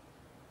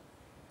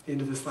 At the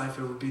end of this life,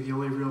 it would be the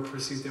only real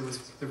pursuit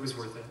that was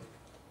worth it.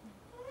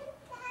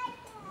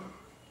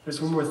 There's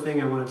one more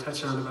thing I want to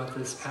touch on about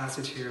this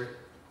passage here,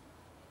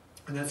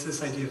 and that's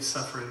this idea of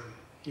suffering.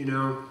 You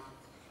know,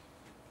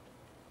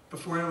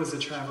 before I was a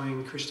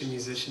traveling Christian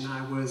musician,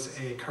 I was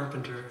a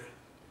carpenter.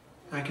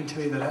 I can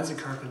tell you that as a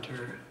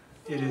carpenter,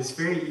 it is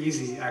very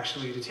easy,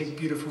 actually, to take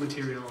beautiful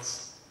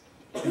materials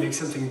and make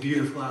something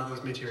beautiful out of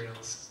those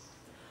materials.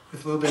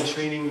 With a little bit of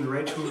training and the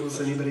right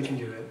tools, anybody can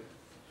do it.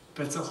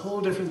 But it's a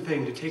whole different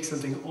thing to take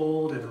something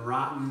old and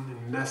rotten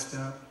and messed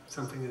up,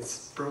 something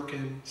that's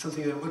broken,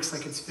 something that looks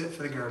like it's fit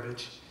for the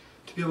garbage,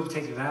 to be able to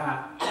take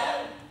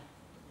that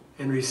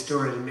and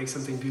restore it and make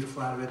something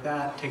beautiful out of it.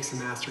 That takes a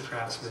master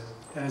craftsman.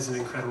 That is an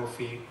incredible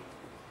feat.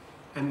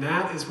 And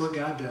that is what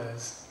God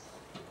does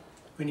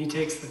when he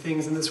takes the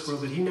things in this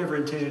world that he never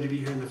intended to be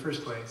here in the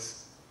first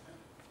place.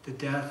 The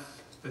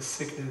death, the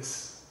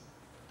sickness,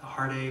 the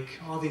heartache,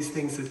 all these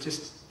things that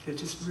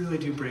just really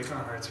do break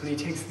our hearts. When he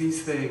takes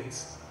these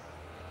things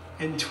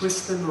and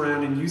twists them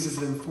around and uses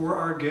them for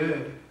our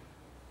good,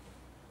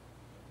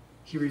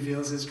 he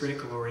reveals his great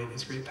glory and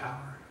his great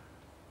power.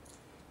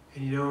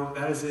 And you know,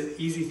 that is an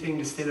easy thing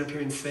to stand up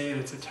here and say, and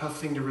it's a tough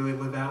thing to really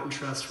live out and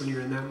trust when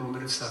you're in that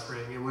moment of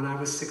suffering. And when I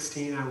was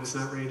 16, I was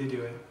not ready to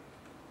do it.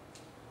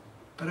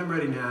 But I'm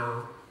ready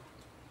now.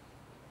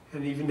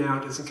 And even now,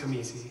 it doesn't come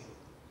easy.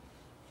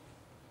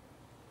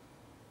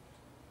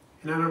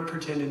 And I don't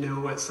pretend to know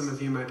what some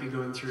of you might be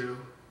going through.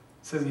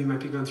 Some of you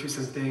might be going through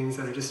some things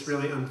that are just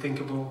really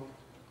unthinkable.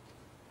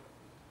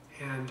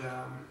 And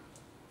I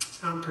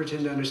don't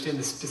pretend to understand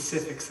the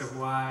specifics of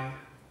why,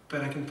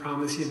 but I can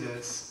promise you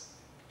this.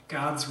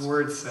 God's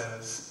word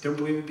says, don't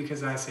believe it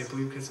because I say,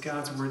 believe it because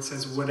God's word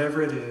says,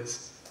 whatever it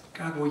is,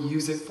 God will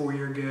use it for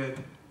your good.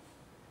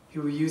 He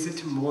will use it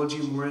to mold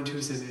you more into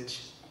his image.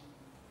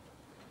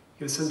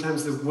 You know,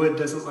 sometimes the wood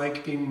doesn't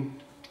like being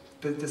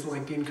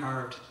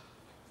carved.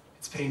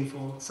 It's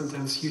painful.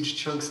 Sometimes huge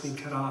chunks need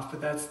cut off, but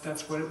that's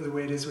the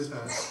way it is with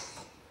us.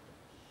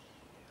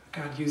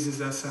 God uses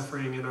that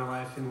suffering in our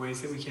life in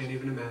ways that we can't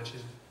even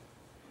imagine.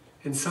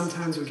 And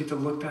sometimes we get to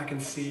look back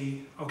and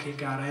see, okay,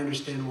 God, I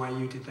understand why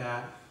you did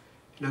that.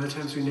 And other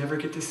times we never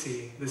get to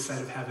see this side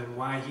of heaven,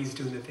 why he's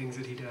doing the things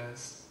that he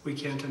does. We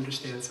can't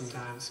understand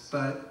sometimes,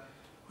 but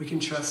we can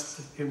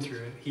trust him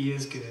through it. He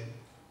is good.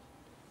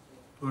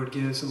 Lord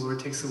gives and Lord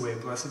takes away.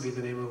 Blessed be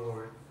the name of the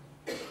Lord.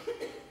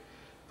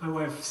 My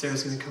wife,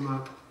 Sarah's going to come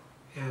up.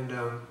 And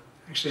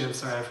actually, I'm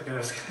sorry, I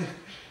forgot.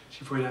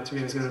 She pointed out to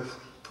me I was going to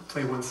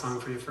play one song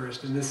for you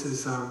first. And this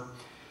is, I'm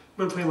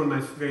going to play one of my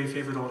very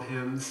favorite old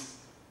hymns.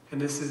 And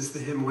this is the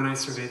hymn, When I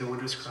Survey the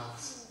Wondrous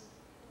Cross.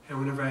 And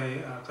whenever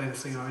I play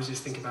this thing, I always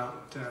just think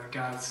about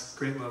God's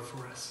great love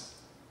for us.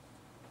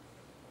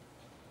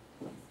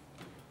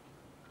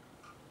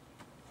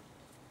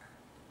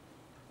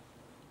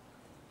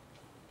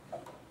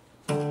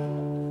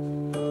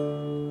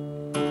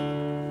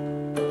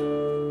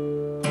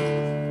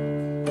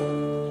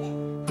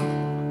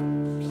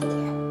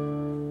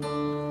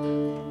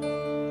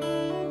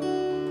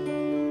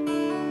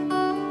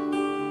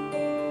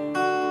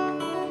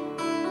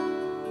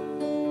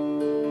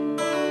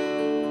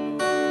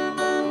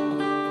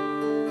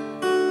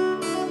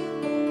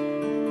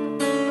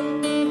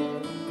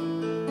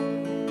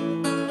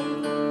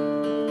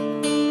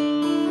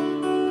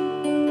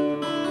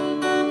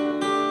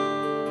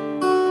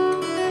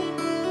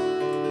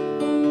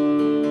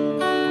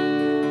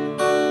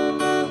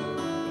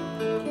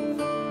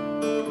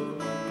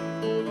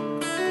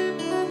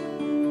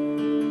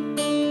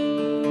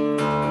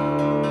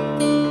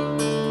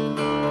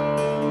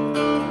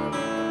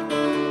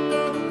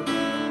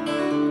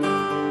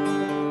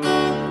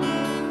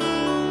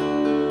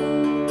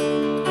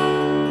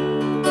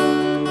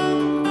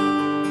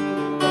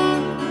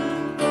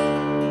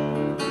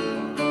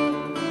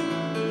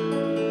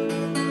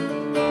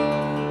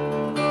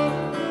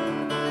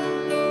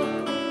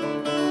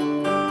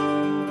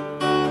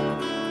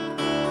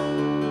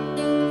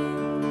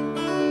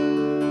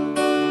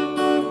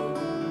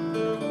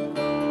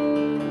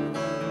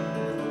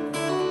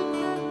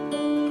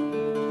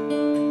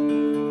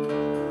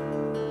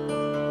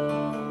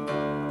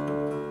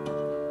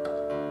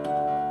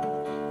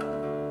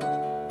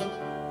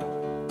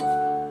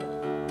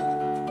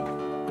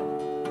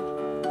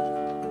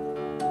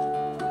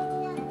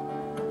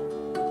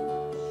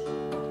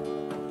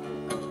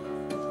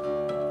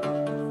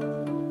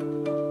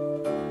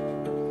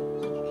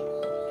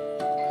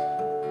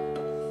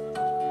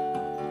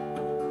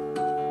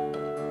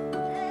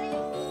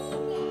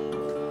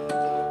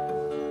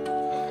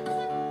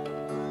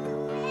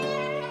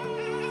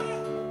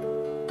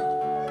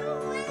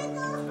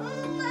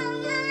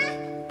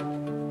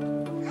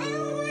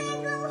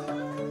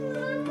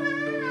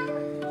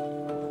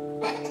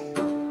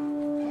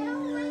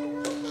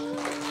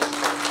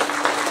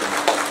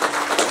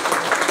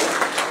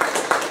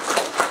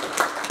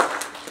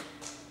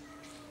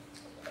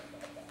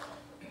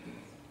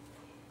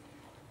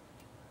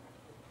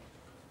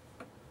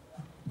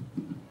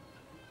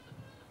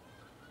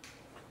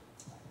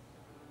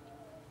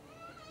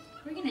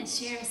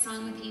 share a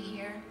song with you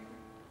here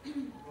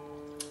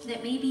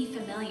that may be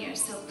familiar,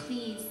 so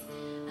please,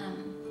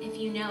 if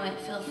you know it,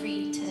 feel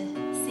free to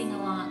sing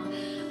along.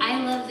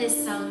 I love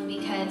this song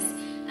because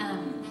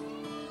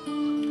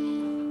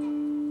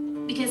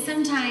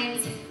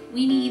sometimes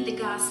we need the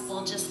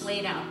gospel just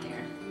laid out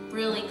there,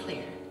 really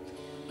clear.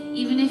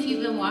 Even if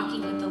you've been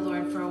walking with the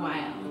Lord for a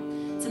while,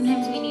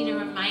 sometimes we need a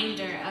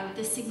reminder of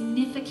the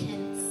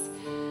significance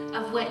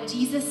of what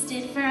Jesus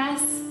did for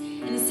us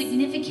and the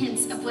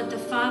significance of what the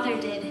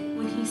Father did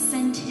when he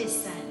sent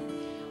his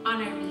Son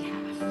on our behalf.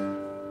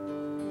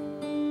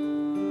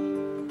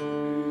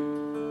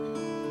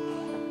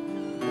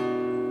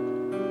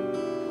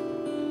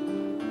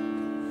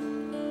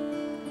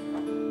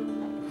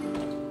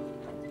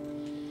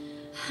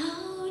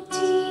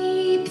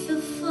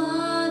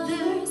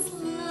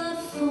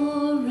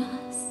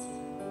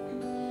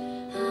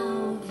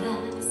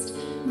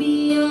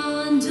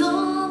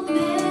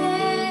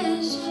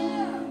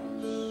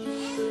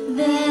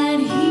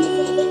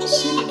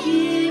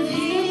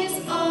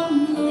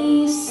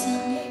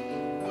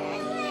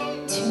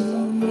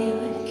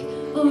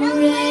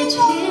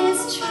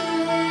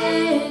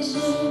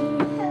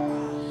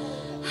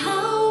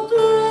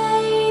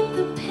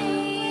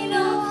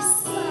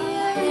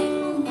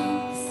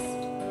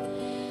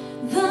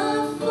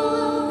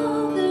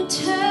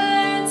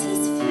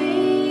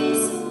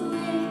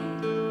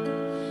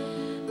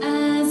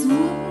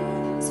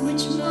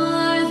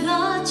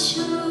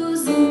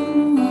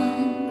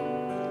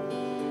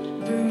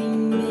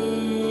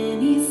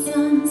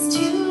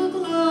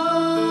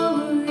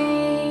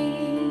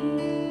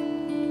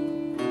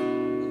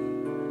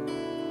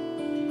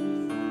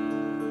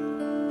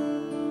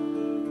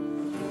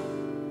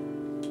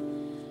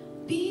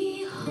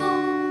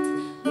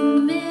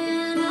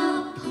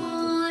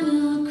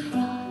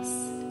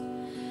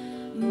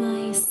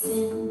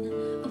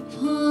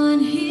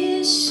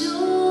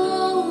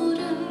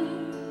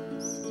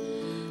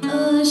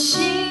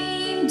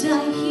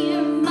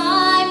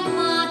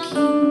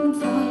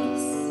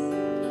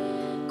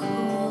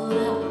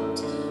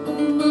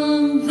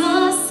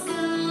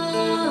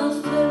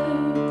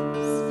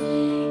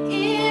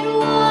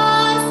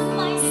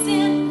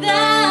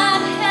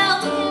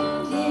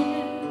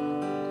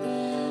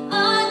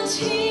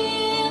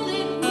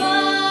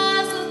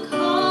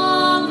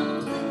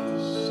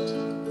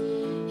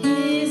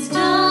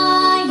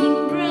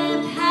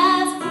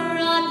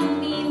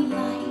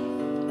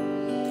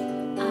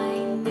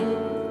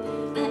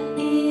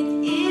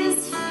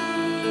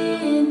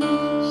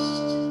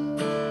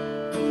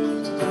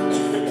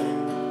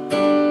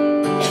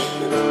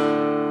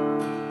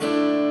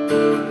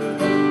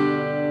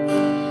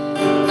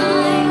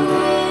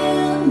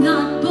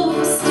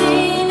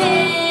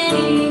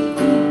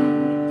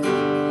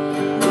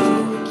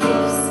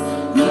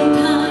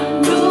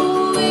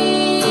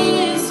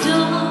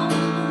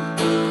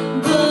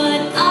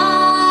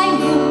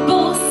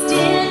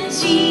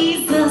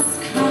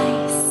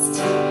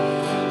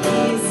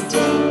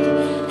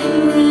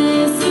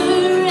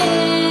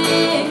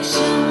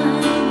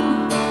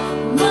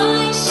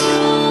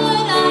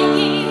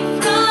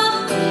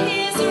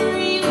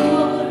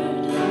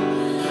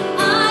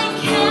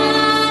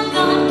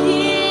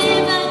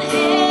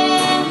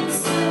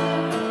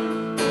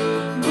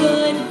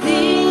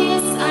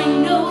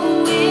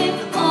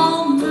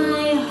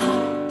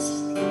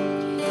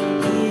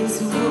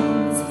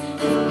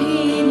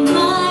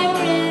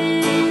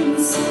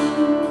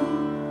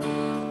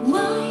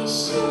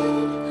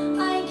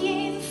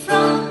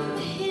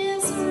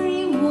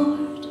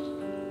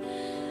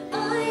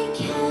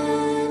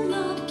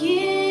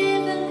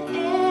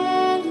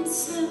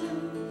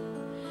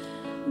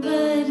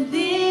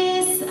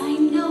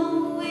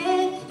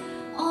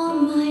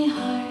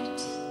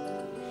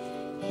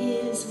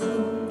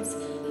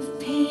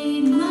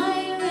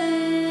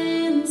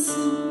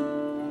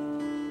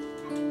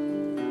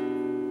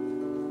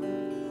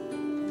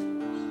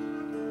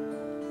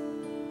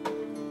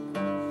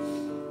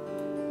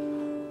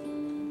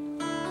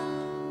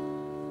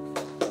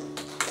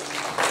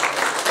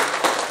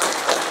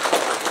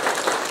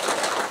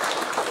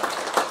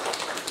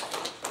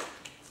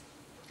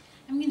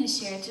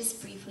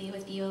 Just briefly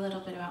with you a little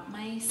bit about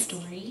my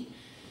story.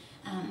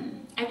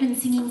 I've been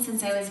singing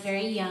since I was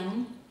very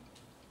young,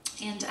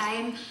 and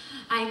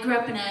I grew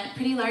up in a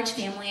pretty large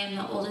family. I'm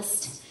the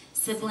oldest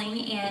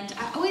sibling, and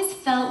I always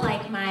felt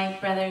like my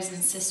brothers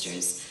and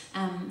sisters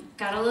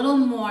got a little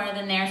more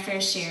than their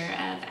fair share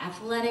of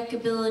athletic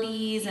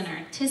abilities and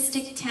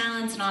artistic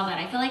talents and all that.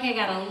 I feel like I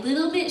got a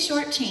little bit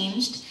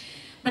shortchanged,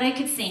 but I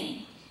could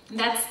sing.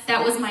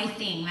 That was my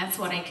thing. That's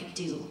what I could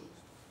do.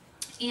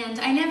 And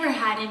I never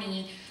had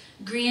any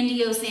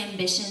grandiose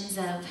ambitions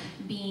of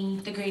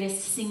being the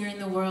greatest singer in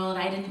the world.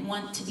 I didn't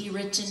want to be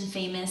rich and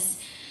famous,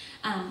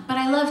 but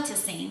I loved to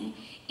sing,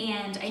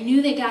 and I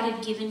knew that God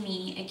had given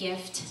me a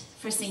gift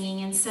for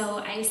singing, and so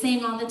I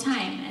sang all the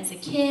time. As a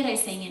kid, I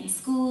sang in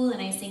school, and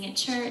I sang at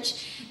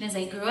church, and as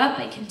I grew up,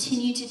 I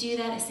continued to do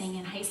that. I sang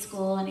in high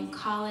school and in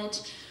college,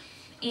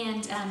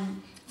 and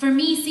for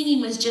me,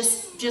 singing was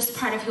just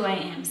part of who I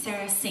am.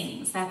 Ceres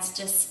sings. That's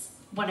just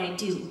what I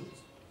do.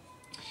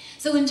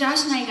 So when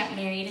Josh and I got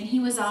married, and he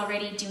was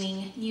already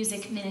doing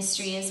music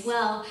ministry as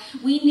well,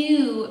 we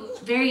knew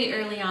very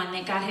early on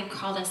that God had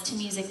called us to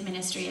music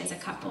ministry as a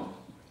couple.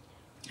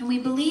 And we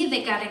believed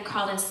that God had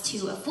called us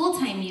to a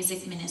full-time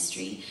music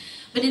ministry.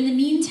 But in the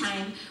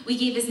meantime, we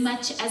gave as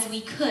much as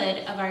we could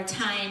of our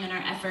time and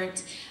our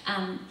effort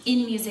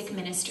in music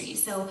ministry.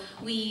 So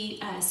we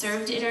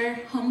served at our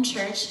home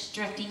church,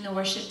 directing the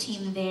worship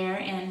team there,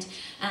 and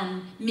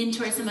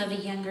mentored some of the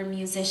younger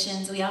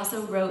musicians. We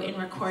also wrote and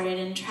recorded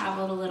and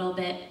traveled a little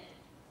bit.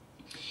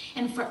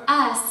 And for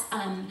us,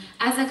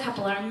 as a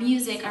couple, our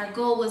music, our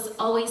goal was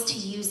always to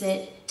use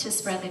it to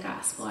spread the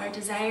gospel. Our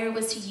desire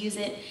was to use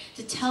it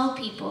to tell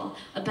people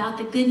about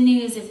the good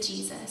news of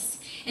Jesus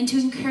and to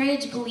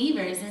encourage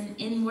believers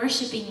in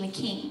worshiping the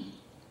King.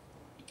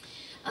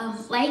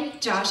 Like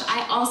Josh,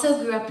 I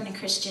also grew up in a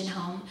Christian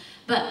home,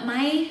 but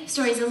my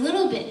story is a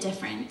little bit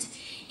different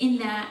in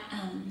that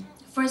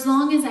for as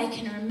long as I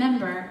can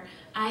remember,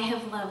 I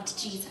have loved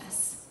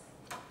Jesus.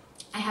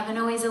 I haven't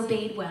always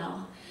obeyed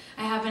well.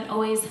 I haven't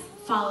always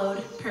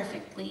followed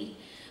perfectly,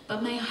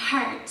 but my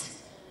heart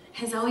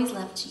has always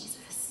loved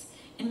Jesus,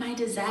 and my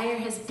desire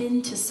has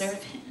been to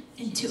serve him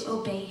and to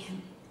obey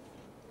him.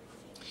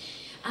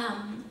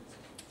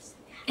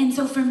 And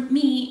so for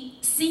me,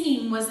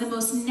 singing was the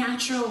most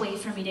natural way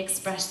for me to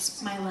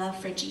express my love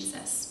for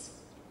Jesus.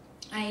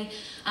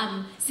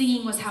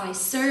 Singing was how I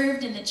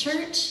served in the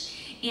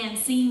church, and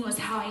singing was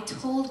how I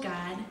told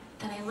God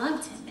that I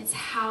loved him. It's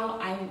how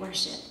I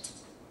worshiped.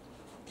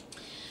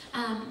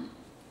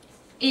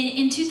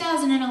 In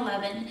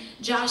 2011,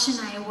 Josh and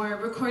I were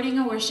recording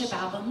a worship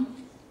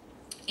album,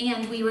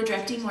 and we were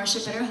directing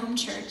worship at our home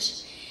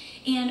church.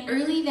 And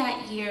early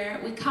that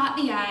year, we caught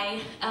the eye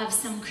of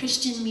some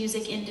Christian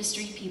music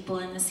industry people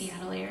in the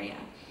Seattle area.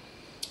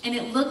 And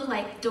it looked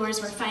like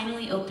doors were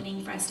finally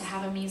opening for us to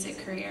have a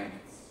music career.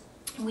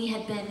 We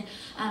had been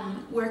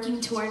working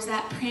towards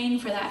that, praying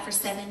for that for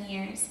 7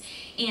 years.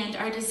 And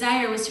our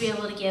desire was to be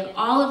able to give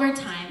all of our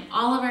time,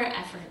 all of our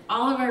effort,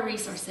 all of our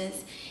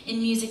resources in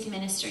music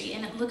ministry.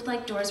 And it looked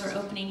like doors were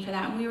opening for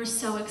that. And we were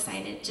so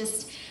excited,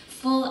 just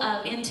full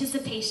of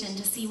anticipation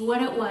to see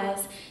what it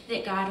was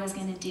that God was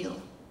going to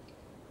do.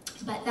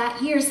 But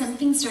that year,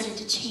 something started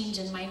to change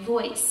in my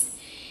voice.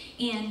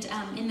 And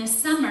in the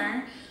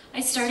summer,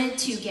 I started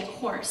to get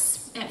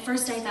hoarse. At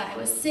first, I thought I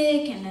was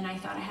sick, and then I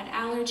thought I had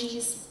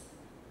allergies.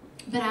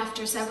 But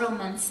after several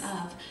months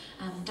of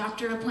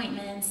doctor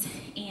appointments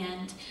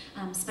and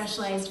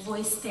specialized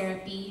voice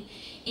therapy,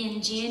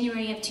 in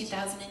January of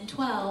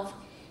 2012,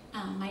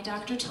 my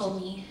doctor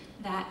told me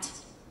that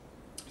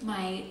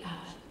my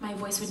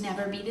voice would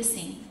never be the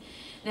same,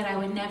 that I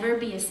would never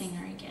be a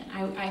singer again.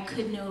 I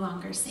could no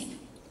longer sing.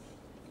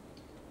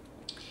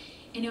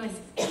 And it was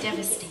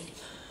devastating.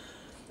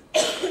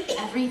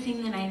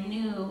 Everything that I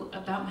knew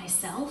about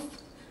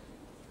myself,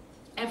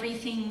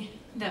 everything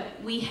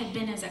that we had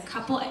been as a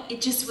couple,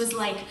 it just was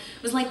like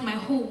my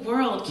whole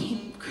world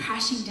came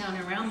crashing down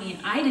around me,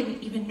 and I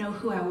didn't even know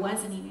who I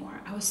was anymore.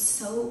 I was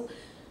so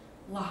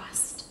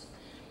lost.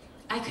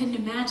 I couldn't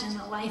imagine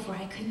a life where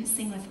I couldn't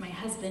sing with my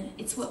husband.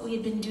 It's what we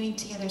had been doing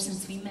together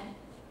since we met.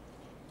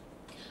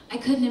 I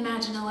couldn't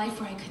imagine a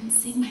life where I couldn't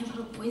sing my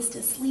little boys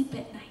to sleep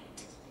at night.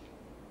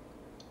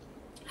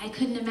 I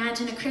couldn't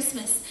imagine a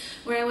Christmas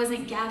where I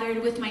wasn't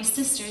gathered with my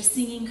sisters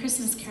singing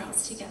Christmas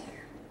carols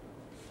together.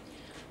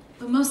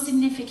 But most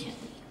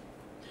significantly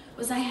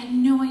was I had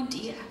no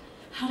idea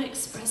how to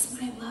express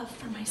my love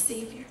for my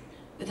Savior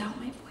without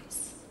my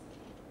voice.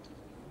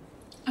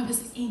 I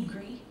was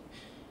angry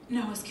and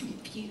I was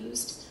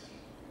confused.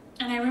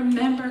 And I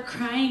remember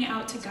crying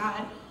out to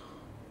God,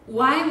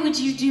 "Why would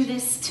you do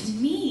this to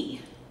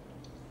me?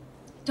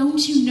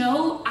 Don't you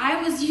know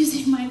I was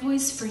using my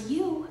voice for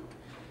you?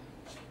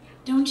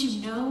 Don't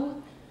you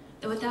know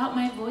that without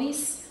my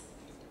voice,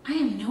 I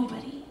am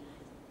nobody?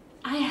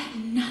 I have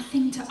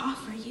nothing to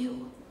offer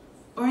you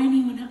or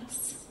anyone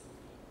else."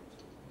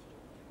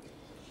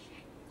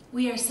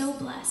 We are so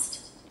blessed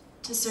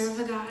to serve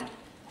a God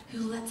who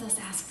lets us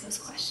ask those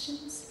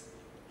questions.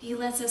 He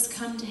lets us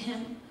come to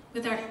him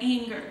with our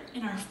anger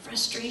and our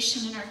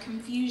frustration and our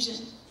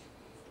confusion.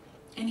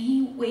 And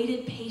he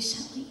waited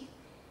patiently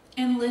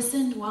and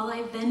listened while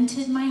I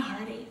vented my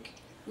heartache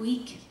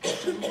week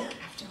after week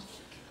after week.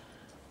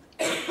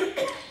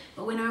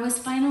 But when I was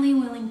finally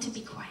willing to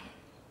be quiet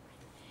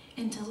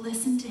and to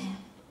listen to him,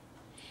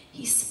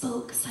 he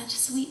spoke such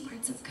sweet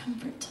words of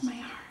comfort to my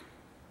heart.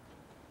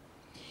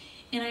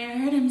 And I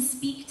heard him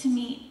speak to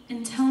me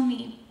and tell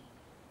me,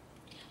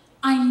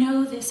 "I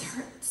know this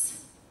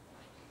hurts.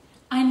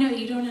 I know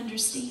you don't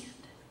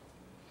understand,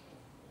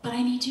 but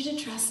I need you to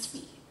trust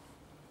me.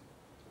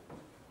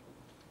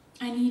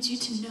 I need you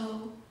to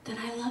know that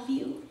I love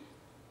you,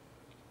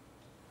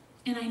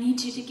 and I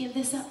need you to give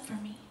this up for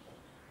me."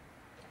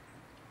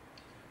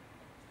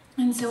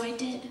 And so I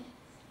did.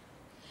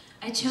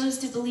 I chose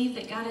to believe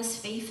that God is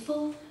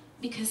faithful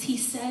because he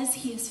says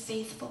he is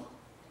faithful.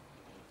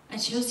 I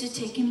chose to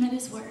take him at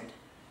his word.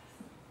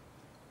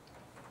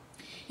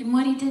 And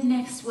what he did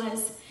next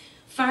was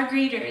far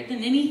greater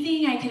than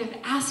anything I could have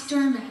asked or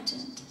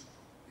imagined.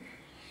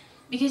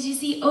 Because you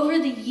see, over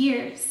the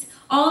years,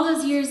 all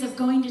those years of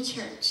going to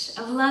church,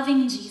 of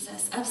loving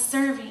Jesus, of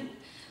serving,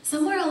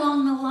 somewhere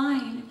along the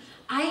line,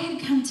 I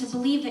had come to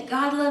believe that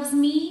God loves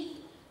me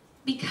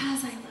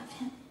because I love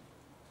him.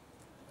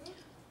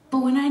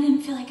 But when I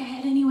didn't feel like I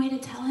had any way to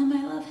tell him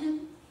I love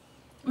him,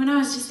 when I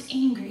was just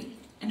angry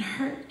and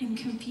hurt and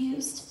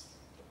confused,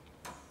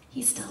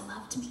 he still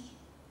loved me.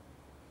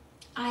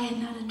 I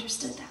had not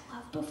understood that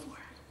love before.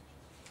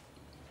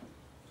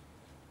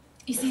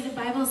 You see, the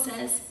Bible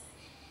says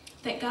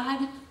that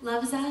God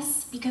loves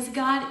us because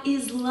God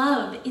is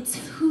love. It's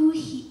who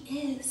he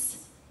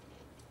is.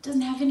 It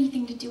doesn't have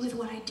anything to do with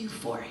what I do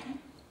for him,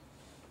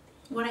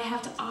 what I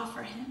have to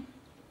offer him.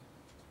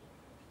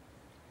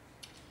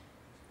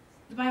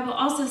 The Bible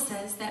also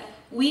says that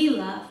we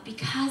love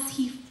because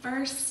he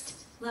first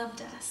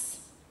loved us.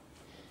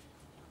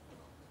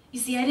 You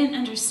see, I didn't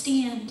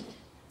understand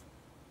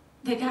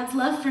that God's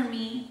love for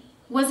me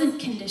wasn't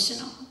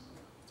conditional.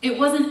 It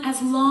wasn't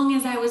as long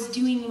as I was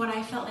doing what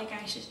I felt like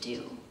I should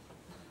do.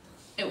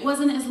 It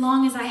wasn't as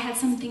long as I had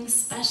something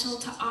special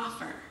to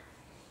offer.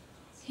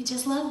 He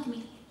just loved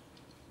me.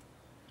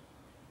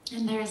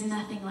 And there is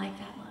nothing like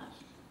that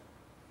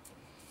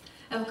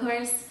love. Of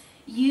course,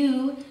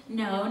 you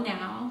know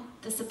now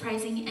the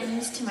surprising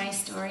end to my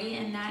story,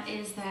 and that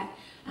is that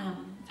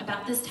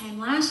about this time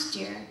last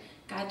year,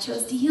 God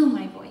chose to heal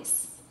my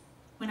voice.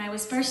 When I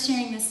was first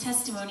sharing this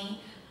testimony,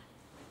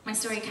 my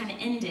story kind of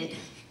ended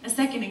a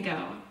second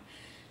ago.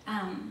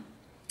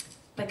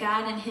 But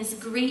God, in his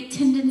great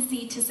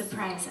tendency to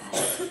surprise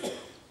us,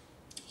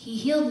 he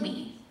healed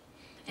me,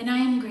 and I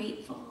am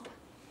grateful.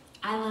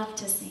 I love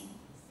to sing.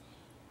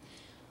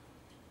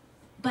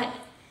 But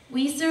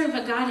we serve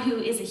a God who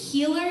is a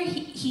healer.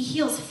 He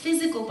heals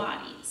physical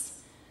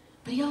bodies,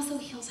 but he also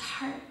heals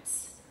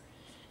hearts.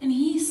 And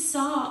he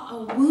saw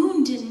a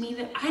wound in me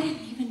that I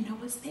didn't even know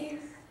was there.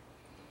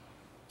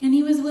 And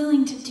he was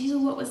willing to do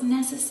what was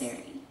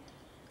necessary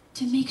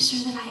to make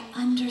sure that I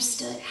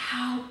understood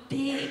how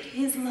big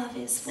his love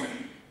is for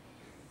me.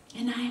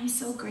 And I am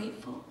so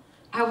grateful.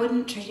 I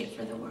wouldn't trade it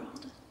for the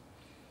world.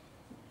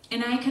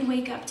 And I could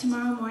wake up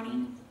tomorrow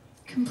morning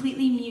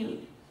completely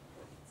mute,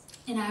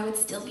 and I would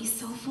still be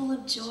so full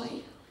of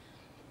joy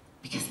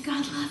because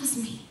God loves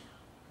me.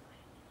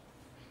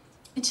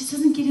 It just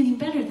doesn't get any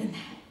better than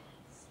that.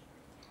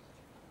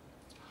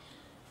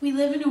 We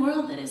live in a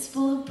world that is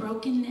full of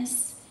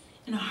brokenness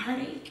and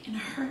heartache and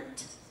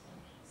hurt.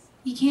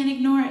 You can't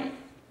ignore it.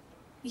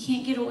 You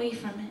can't get away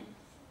from it.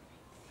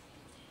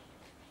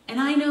 And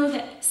I know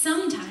that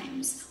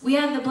sometimes we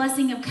have the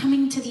blessing of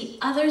coming to the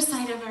other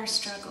side of our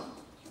struggle.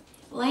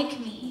 Like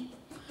me,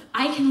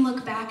 I can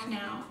look back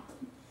now,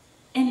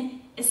 and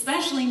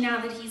especially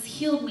now that he's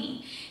healed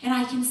me, and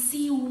I can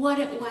see what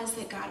it was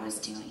that God was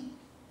doing.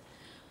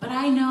 But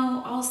I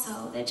know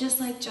also that just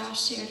like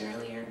Josh shared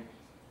earlier,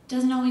 it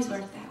doesn't always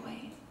work that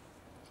way.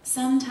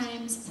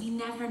 Sometimes we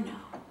never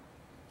know.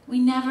 We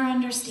never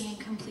understand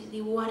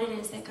completely what it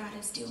is that God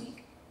is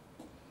doing.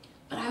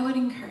 But I would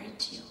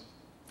encourage you,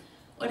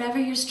 whatever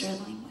you're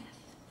struggling with,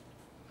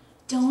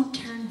 don't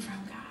turn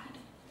from God.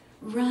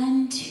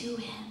 Run to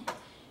him.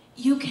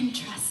 You can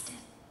trust him.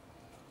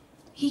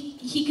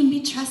 He can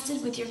be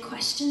trusted with your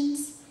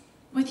questions,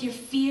 with your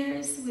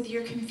fears, with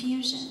your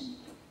confusion.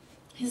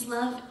 His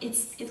love,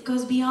 it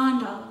goes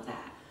beyond all of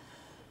that.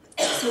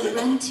 So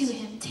run to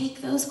him.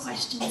 Take those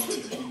questions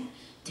to him.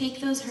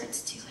 Take those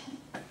hurts to him,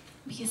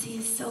 because he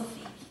is so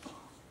faithful.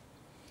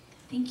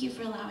 Thank you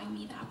for allowing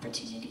me the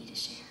opportunity to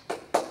share.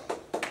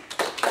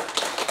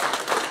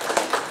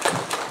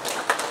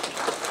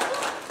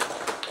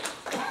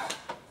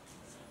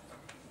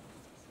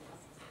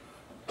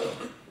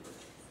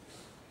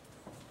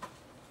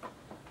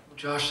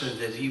 Josh said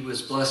that he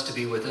was blessed to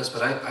be with us,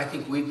 but I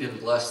think we've been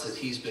blessed that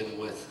he's been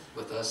with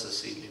us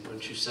this evening,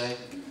 wouldn't you say?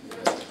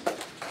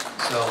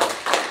 So,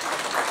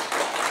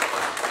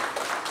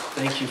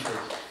 thank you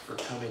for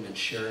coming and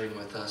sharing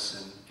with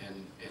us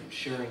and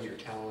sharing your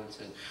talents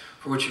and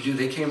for what you do.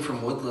 They came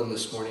from Woodland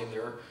this morning.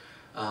 They're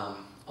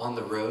on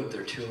the road.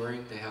 They're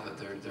touring. They have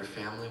their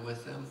family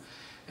with them,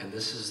 and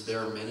this is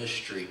their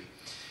ministry.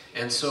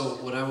 And so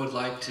what I would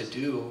like to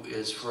do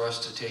is for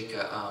us to take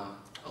a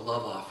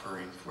love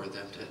offering for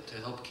them to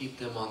help keep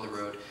them on the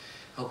road,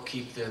 help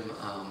keep them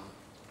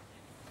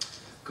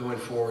going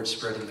forward,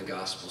 spreading the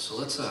gospel. So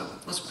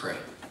let's pray.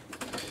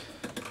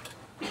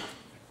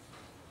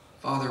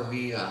 Father,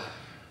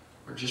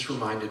 we're just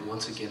reminded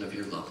once again of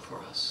your love for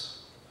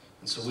us.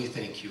 And so we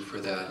thank you for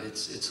that.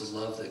 It's a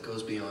love that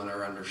goes beyond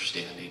our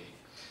understanding.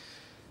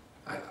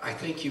 I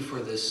thank you for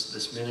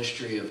this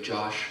ministry of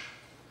Josh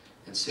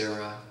and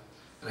Sarah.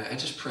 And I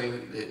just pray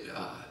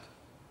that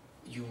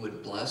you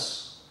would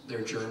bless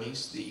their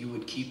journeys, that you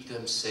would keep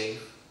them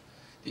safe,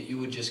 that you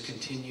would just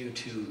continue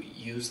to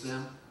use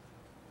them.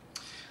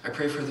 I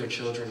pray for their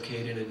children,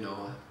 Caden and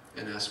Noah,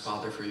 and ask,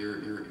 Father, for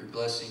your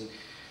blessing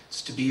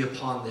to be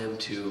upon them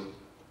to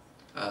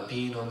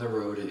being on the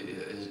road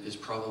is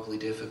probably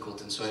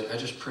difficult. And so I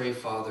just pray,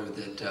 Father,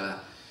 that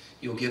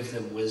you'll give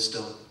them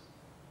wisdom.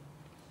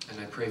 And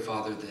I pray,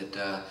 Father,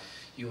 that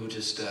you will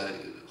just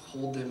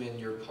hold them in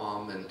your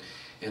palm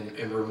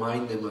and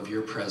remind them of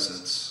your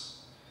presence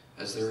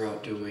as they're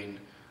out doing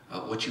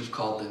what you've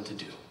called them to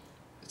do.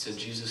 It's in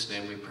Jesus'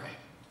 name we pray.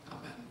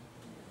 Amen.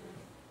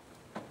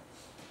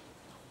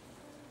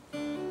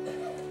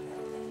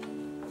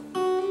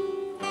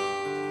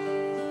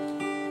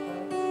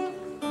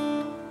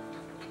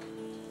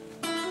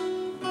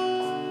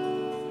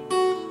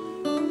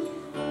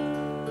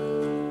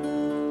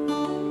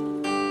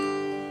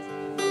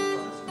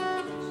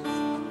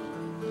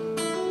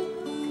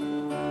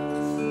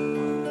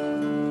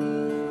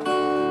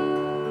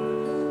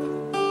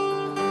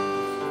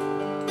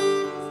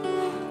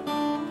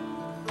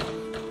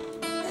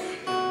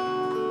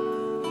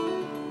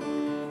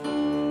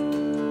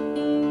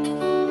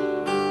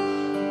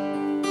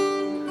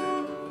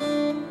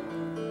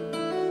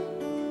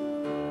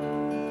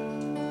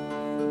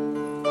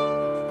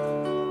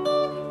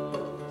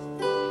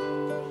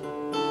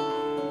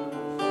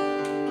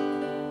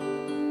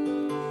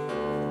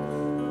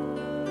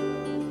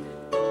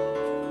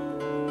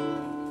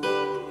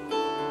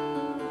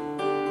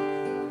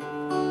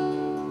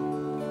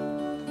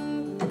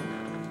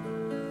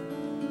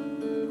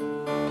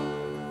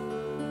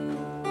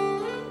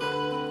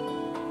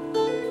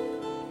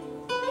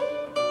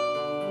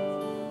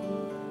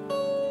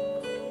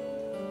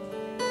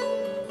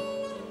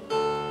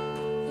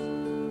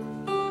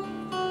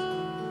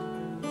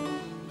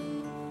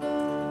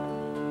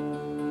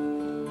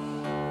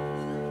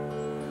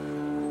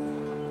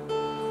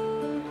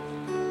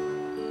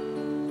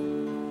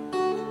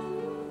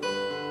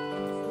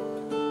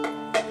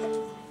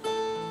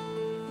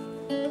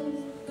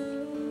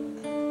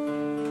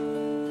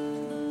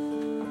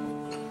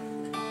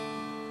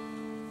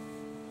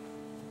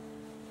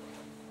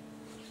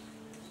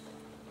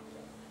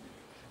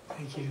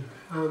 Thank you.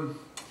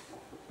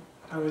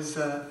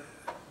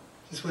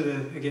 Just want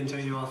to again tell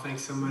you all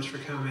thanks so much for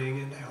coming,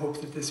 and I hope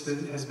that this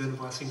has been a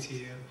blessing to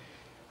you.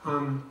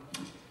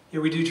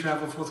 We do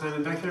travel full time,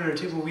 and back there on our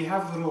table we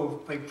have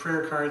little like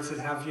prayer cards that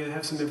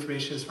have some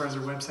information as far as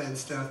our website and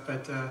stuff.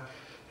 But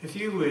if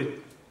you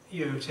would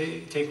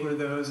take one of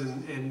those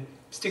and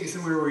stick it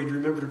somewhere where you'd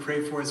remember to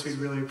pray for us, we'd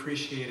really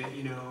appreciate it.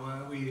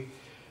 We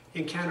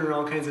encounter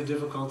all kinds of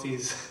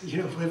difficulties,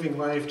 living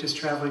life, just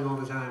traveling all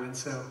the time, and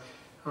so.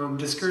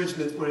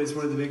 Discouragement is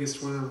one of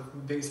the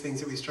biggest things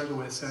that we struggle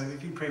with. So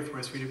if you pray for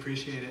us, we'd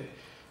appreciate it.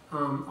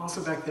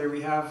 Also back there,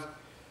 we have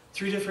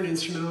 3 different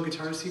instrumental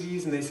guitar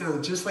CDs, and they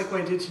sound just like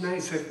what I did tonight,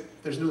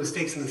 except there's no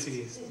mistakes in the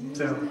CDs.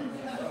 So,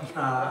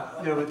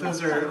 but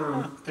those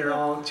are they're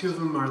all 2 of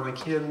them are like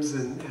hymns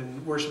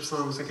and worship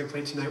songs like I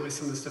played tonight with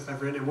some of the stuff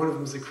I've written, and one of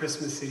them is a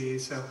Christmas CD.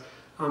 So,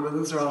 and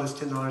those are all just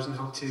 $10 and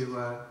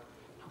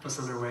help us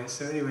on our way.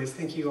 So, anyways,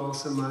 thank you all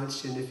so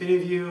much. And if any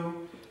of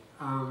you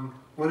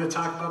want to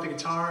talk about the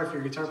guitar, if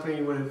you're a guitar player,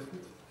 you want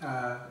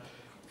to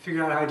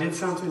figure out how I did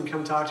something,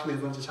 come talk to me.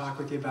 I'd love to talk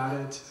with you about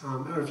it.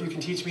 Or if you can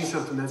teach me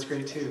something, that's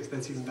great too.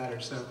 That's even better.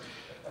 So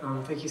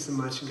thank you so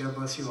much, and God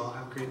bless you all.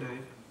 Have a great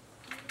night.